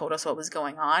 but they told us what was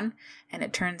going on, and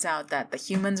it turns out that the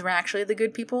humans were actually the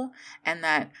good people, and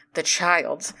that the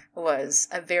child was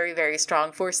a very, very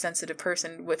strong Force-sensitive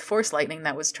person with Force lightning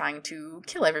that was trying to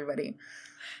kill everybody.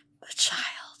 The child.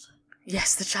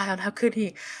 Yes, the child. How could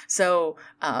he? So,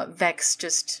 Vex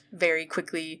just very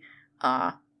quickly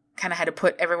kind of had to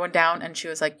put everyone down, and she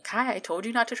was like, Kai, I told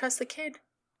you not to trust the kid.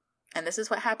 And this is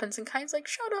what happens. And Kai's like,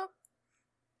 shut up.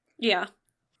 Yeah.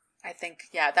 I think,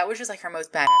 yeah, that was just like her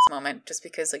most badass moment, just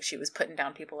because like she was putting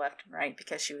down people left and right,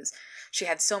 because she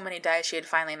had so many dice. She had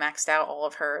finally maxed out all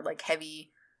of her like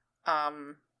heavy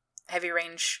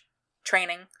range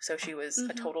training, so she was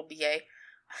a total BA.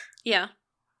 Yeah.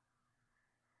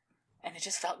 And it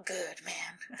just felt good,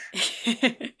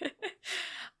 man.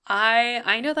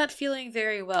 I know that feeling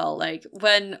very well. Like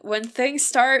when things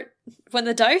start, when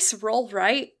the dice roll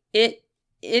right, it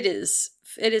is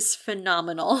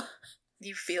phenomenal.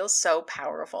 You feel so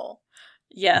powerful.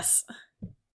 Yes.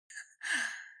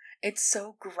 It's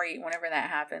so great whenever that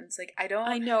happens. Like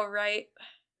I know, right?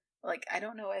 Like I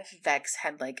don't know if Vex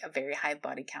had like a very high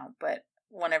body count, but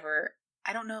whenever,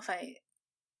 I don't know if I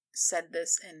said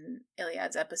this in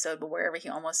Iliad's episode, but wherever he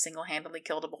almost single-handedly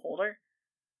killed a beholder.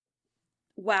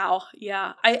 Wow,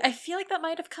 yeah. I feel like that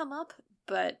might have come up,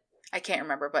 but I can't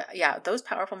remember, but yeah, those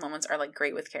powerful moments are like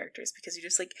great with characters because you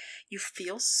just like, you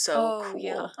feel so cool.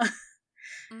 Yeah.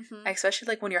 Especially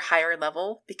like when you're higher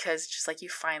level, because just like you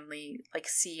finally like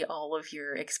see all of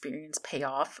your experience pay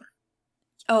off.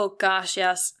 Oh gosh,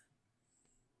 yes.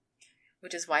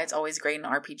 Which is why it's always great in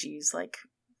RPGs, like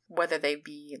whether they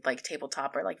be like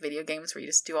tabletop or like video games where you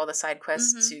just do all the side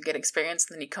quests to get experience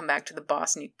and then you come back to the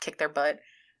boss and you kick their butt.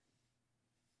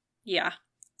 Yeah.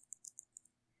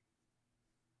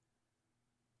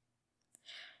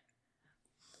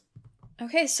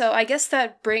 Okay, so I guess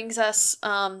that brings us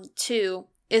to,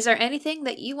 is there anything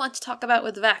that you want to talk about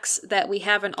with Vex that we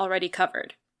haven't already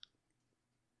covered?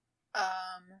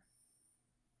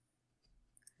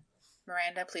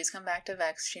 Miranda, please come back to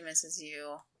Vex. She misses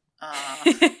you.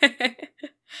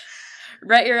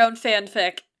 Write your own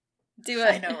fanfic. Do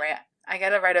it. I know, right? I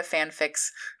gotta write a fanfics.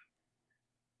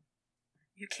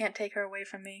 You can't take her away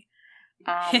from me.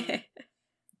 I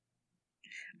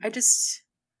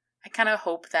kind of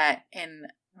hope that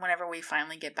whenever we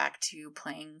finally get back to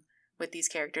playing with these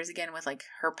characters again, with like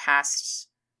her past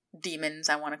demons,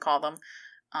 I want to call them,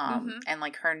 and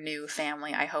like her new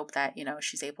family, I hope that, you know,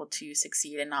 she's able to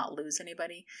succeed and not lose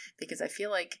anybody, because I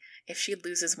feel like if she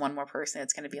loses one more person,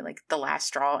 it's going to be like the last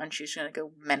straw and she's going to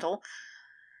go mental.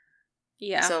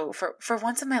 Yeah. So for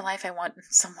once in my life, I want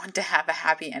someone to have a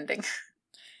happy ending.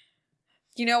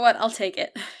 You know what? I'll take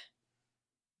it.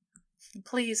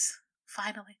 Please,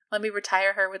 finally, let me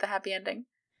retire her with a happy ending.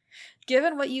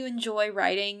 Given what you enjoy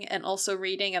writing and also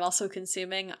reading and also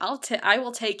consuming, I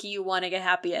will take you wanting a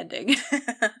happy ending.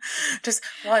 Just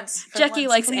once. Jaquie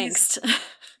likes please. angst.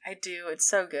 I do. It's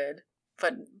so good.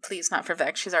 But please, not for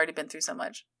Vex. She's already been through so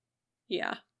much.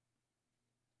 Yeah.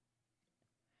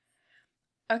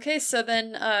 Okay, so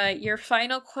then your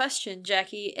final question,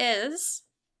 Jaquie, is,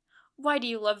 why do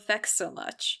you love Vex so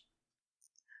much?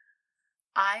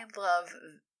 I love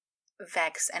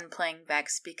Vex and playing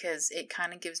Vex because it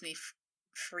kind of gives me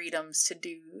freedoms to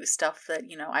do stuff that,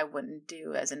 you know, I wouldn't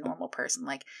do as a normal person.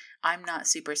 Like, I'm not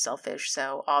super selfish,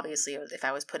 so obviously if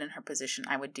I was put in her position,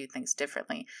 I would do things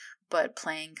differently. But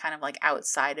playing kind of like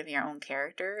outside of your own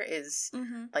character is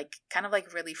like kind of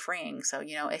like really freeing. So,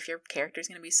 you know, if your character is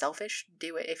going to be selfish,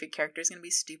 do it. If your character is going to be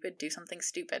stupid, do something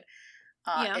stupid.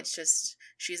 It's just,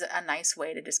 she's a nice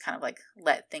way to just kind of like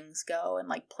let things go and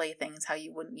like play things how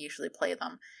you wouldn't usually play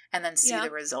them, and then see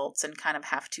the results and kind of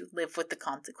have to live with the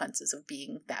consequences of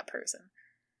being that person.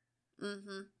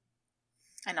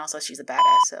 And also she's a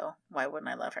badass, so why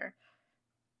wouldn't I love her?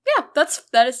 Yeah,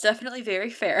 that is definitely very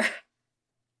fair.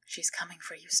 She's coming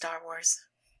for you, Star Wars.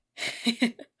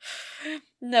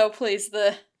 No, please.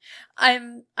 I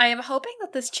am hoping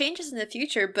that this changes in the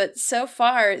future, but so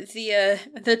far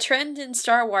the trend in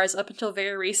Star Wars up until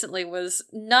very recently was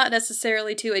not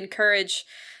necessarily to encourage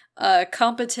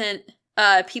competent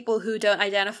people who don't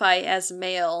identify as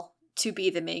male to be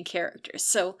the main characters.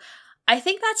 So I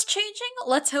think that's changing.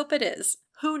 Let's hope it is.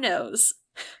 Who knows?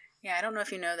 Yeah, I don't know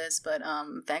if you know this, but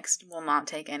Vex will not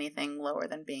take anything lower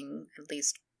than being at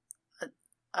least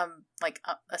a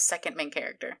second main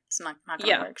character. It's not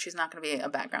gonna work. She's not gonna be a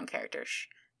background character.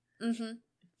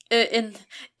 In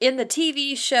the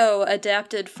TV show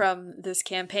adapted from this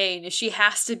campaign, she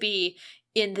has to be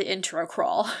in the intro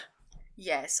crawl.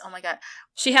 Yes. Oh my god.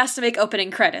 She has to make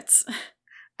opening credits.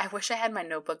 I wish I had my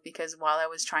notebook, because while I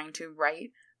was trying to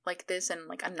write like this in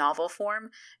like a novel form,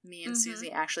 me and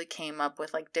Susie actually came up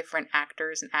with like different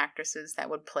actors and actresses that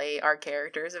would play our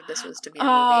characters if this was to be a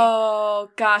movie. Oh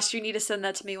gosh, you need to send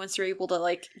that to me once you're able to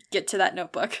like get to that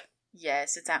notebook.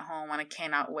 Yes, it's at home and I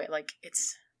cannot wait. Like, I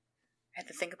have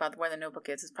to think about where the notebook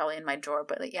is. It's probably in my drawer,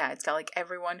 but like, yeah, it's got like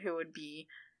everyone who would be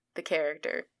the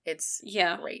character. It's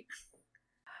great.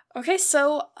 Okay,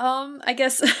 so I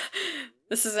guess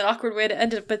this is an awkward way to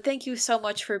end it, but thank you so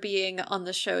much for being on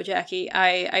the show, Jaquie.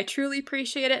 I truly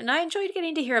appreciate it, and I enjoyed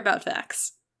getting to hear about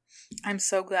Vex. I'm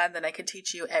so glad that I could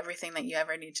teach you everything that you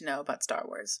ever need to know about Star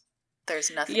Wars. There's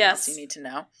nothing else you need to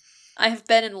know. I have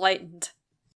been enlightened.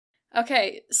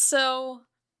 Okay, so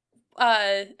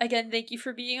again, thank you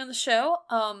for being on the show.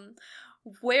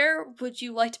 Where would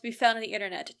you like to be found on the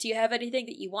internet? Do you have anything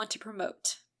that you want to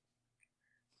promote?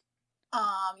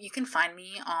 You can find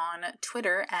me on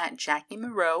Twitter at Jaquie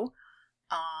Moreau.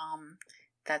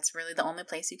 That's really the only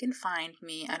place you can find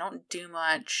me. I don't do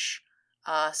much.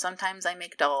 Sometimes I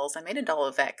make dolls. I made a doll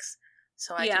of Vex,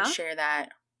 so I can share that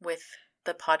with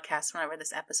the podcast whenever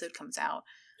this episode comes out.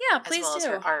 Yeah, please as well do. as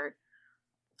her art.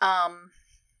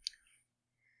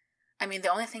 I mean,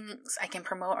 the only things I can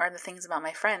promote are the things about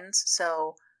my friends.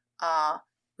 So,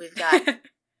 we've got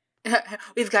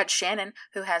we've got Shannon,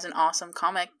 who has an awesome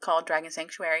comic called Dragon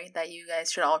Sanctuary that you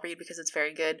guys should all read because it's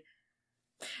very good.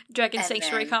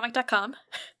 DragonSanctuaryComic.com.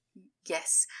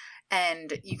 Yes.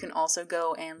 And you can also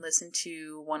go and listen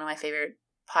to one of my favorite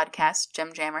podcasts,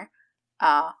 Gem Jammer,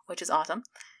 which is awesome.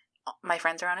 My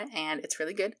friends are on it, and it's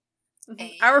really good.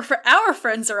 Mm-hmm. Our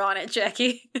friends are on it,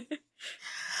 Jaquie.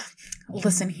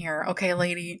 Listen here, okay,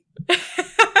 lady?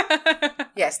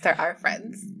 Yes, they're our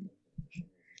friends.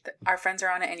 Our friends are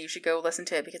on it, and you should go listen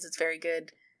to it because it's very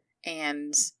good.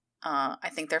 And I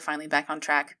think they're finally back on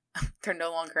track. They're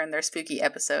no longer in their spooky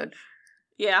episode.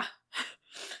 Yeah.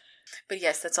 But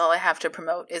yes, that's all I have to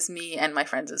promote is me and my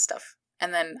friends and stuff.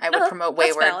 And then I would promote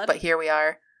Wayward, but here we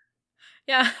are.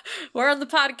 Yeah, we're on the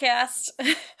podcast.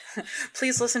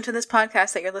 Please listen to this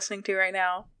podcast that you're listening to right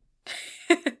now.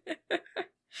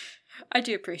 I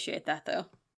do appreciate that, though.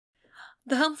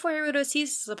 The Home for Wayward OCs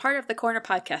is a part of the Corner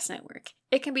Podcast Network.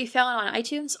 It can be found on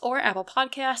iTunes or Apple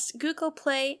Podcasts, Google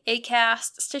Play,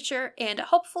 Acast, Stitcher, and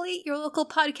hopefully your local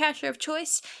podcatcher of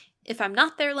choice. If I'm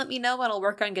not there, let me know and I'll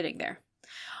work on getting there.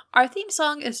 Our theme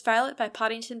song is Violet by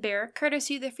Poddington Bear,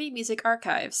 courtesy of the Free Music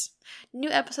Archives. New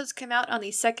episodes come out on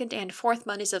the 2nd and 4th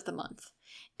Mondays of the month.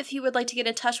 If you would like to get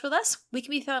in touch with us, we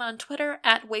can be found on Twitter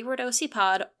at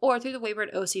WaywardOCPod or through the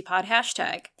WaywardOCPod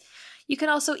hashtag. You can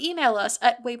also email us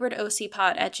at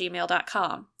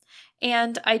waywardocpod@gmail.com.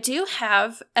 And I do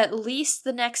have at least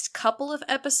the next couple of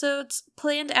episodes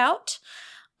planned out.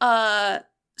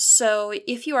 So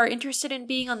if you are interested in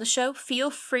being on the show,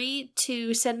 feel free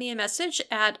to send me a message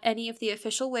at any of the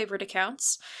official Wayward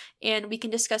accounts, and we can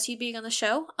discuss you being on the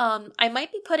show. I might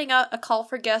be putting out a call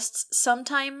for guests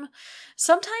sometime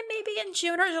maybe in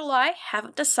June or July.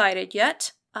 Haven't decided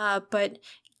yet, but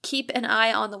keep an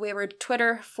eye on the Wayward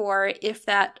Twitter for if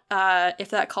that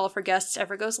call for guests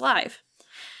ever goes live.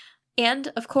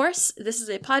 And, of course, this is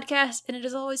a podcast, and it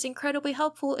is always incredibly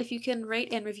helpful if you can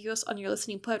rate and review us on your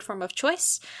listening platform of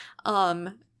choice,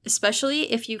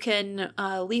 especially if you can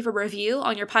leave a review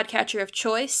on your podcatcher of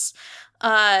choice.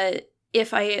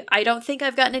 If I don't think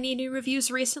I've gotten any new reviews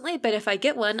recently, but if I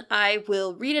get one, I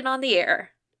will read it on the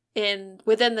air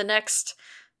within the next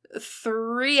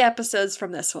 3 episodes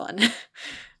from this one.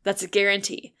 That's a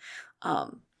guarantee.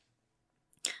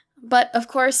 But, of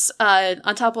course,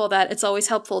 on top of all that, it's always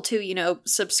helpful to,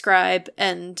 subscribe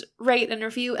and rate and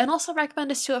review and also recommend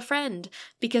us to a friend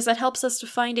because that helps us to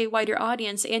find a wider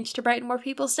audience and to brighten more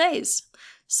people's days.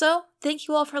 So, thank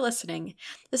you all for listening.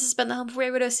 This has been the Home for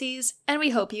Wayward OCs, and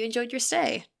we hope you enjoyed your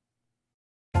stay.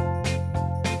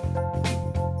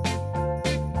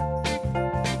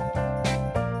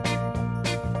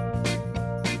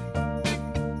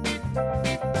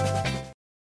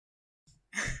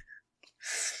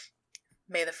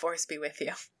 May the force be with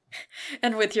you.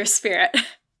 And with your spirit.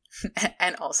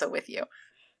 And also with you.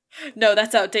 No,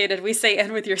 that's outdated. We say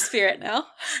 "and with your spirit" now.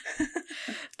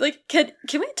 Can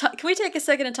we take a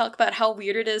second and talk about how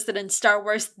weird it is that in Star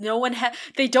Wars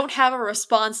they don't have a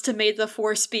response to "May the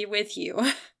Force be with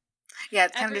you." Yeah,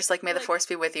 it's kind of just like "May the Force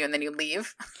be with you," and then you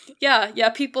leave. Yeah.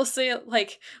 People say it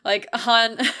like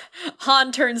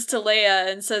Han turns to Leia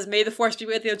and says "May the Force be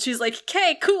with you," and she's like,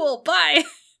 "Okay, cool, bye."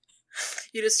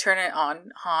 You just turn it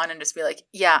on Han and just be like,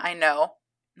 "Yeah, I know."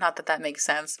 Not that makes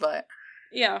sense, but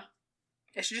yeah.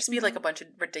 It should just be like a bunch of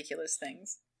ridiculous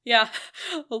things. Yeah.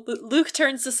 Luke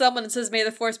turns to someone and says, "May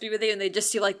the Force be with you," and they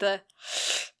just do like the,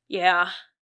 yeah.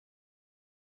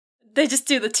 They just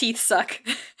do the teeth suck.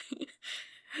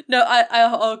 No,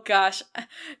 oh gosh.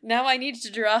 Now I need to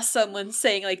draw someone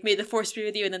saying like, "May the Force be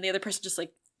with you," and then the other person just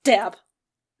like, dab.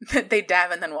 They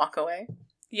dab and then walk away.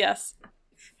 Yes.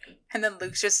 And then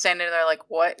Luke's just standing there like,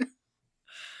 what?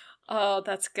 Oh,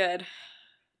 that's good.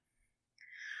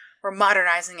 We're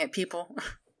modernizing it, people.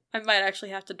 I might actually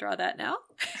have to draw that now.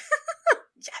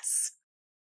 Yes.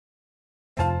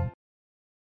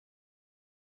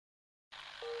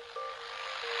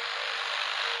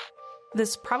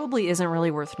 This probably isn't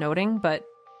really worth noting, but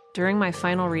during my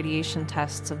final radiation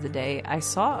tests of the day, I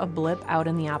saw a blip out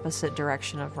in the opposite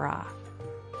direction of Ra.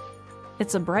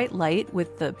 It's a bright light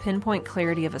with the pinpoint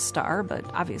clarity of a star, but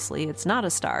obviously it's not a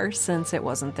star since it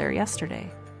wasn't there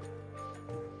yesterday.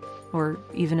 Or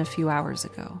even a few hours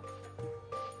ago.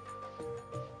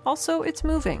 Also, it's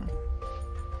moving.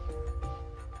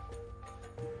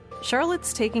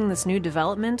 Charlotte's taking this new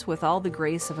development with all the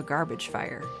grace of a garbage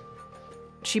fire.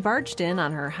 She barged in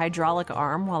on her hydraulic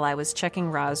arm while I was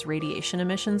checking Ra's radiation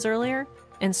emissions earlier,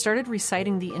 and started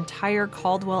reciting the entire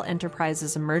Caldwell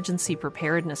Enterprises Emergency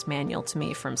Preparedness Manual to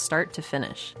me from start to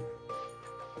finish.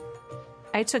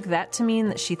 I took that to mean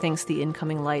that she thinks the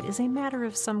incoming light is a matter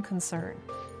of some concern.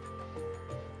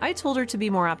 I told her to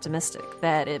be more optimistic,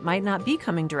 that it might not be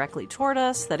coming directly toward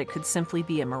us, that it could simply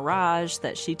be a mirage,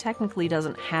 that she technically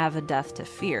doesn't have a death to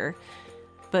fear,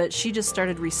 but she just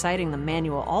started reciting the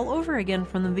manual all over again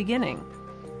from the beginning.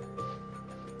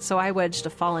 So I wedged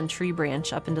a fallen tree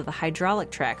branch up into the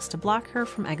hydraulic tracks to block her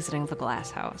from exiting the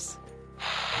glass house.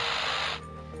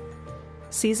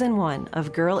 Season 1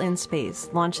 of Girl in Space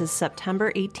launches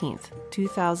September 18th,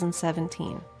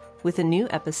 2017, with a new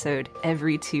episode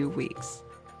every 2 weeks.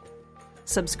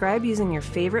 Subscribe using your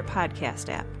favorite podcast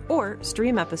app or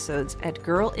stream episodes at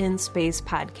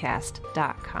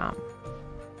girlinspacepodcast.com.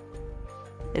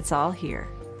 It's all here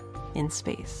in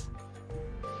space.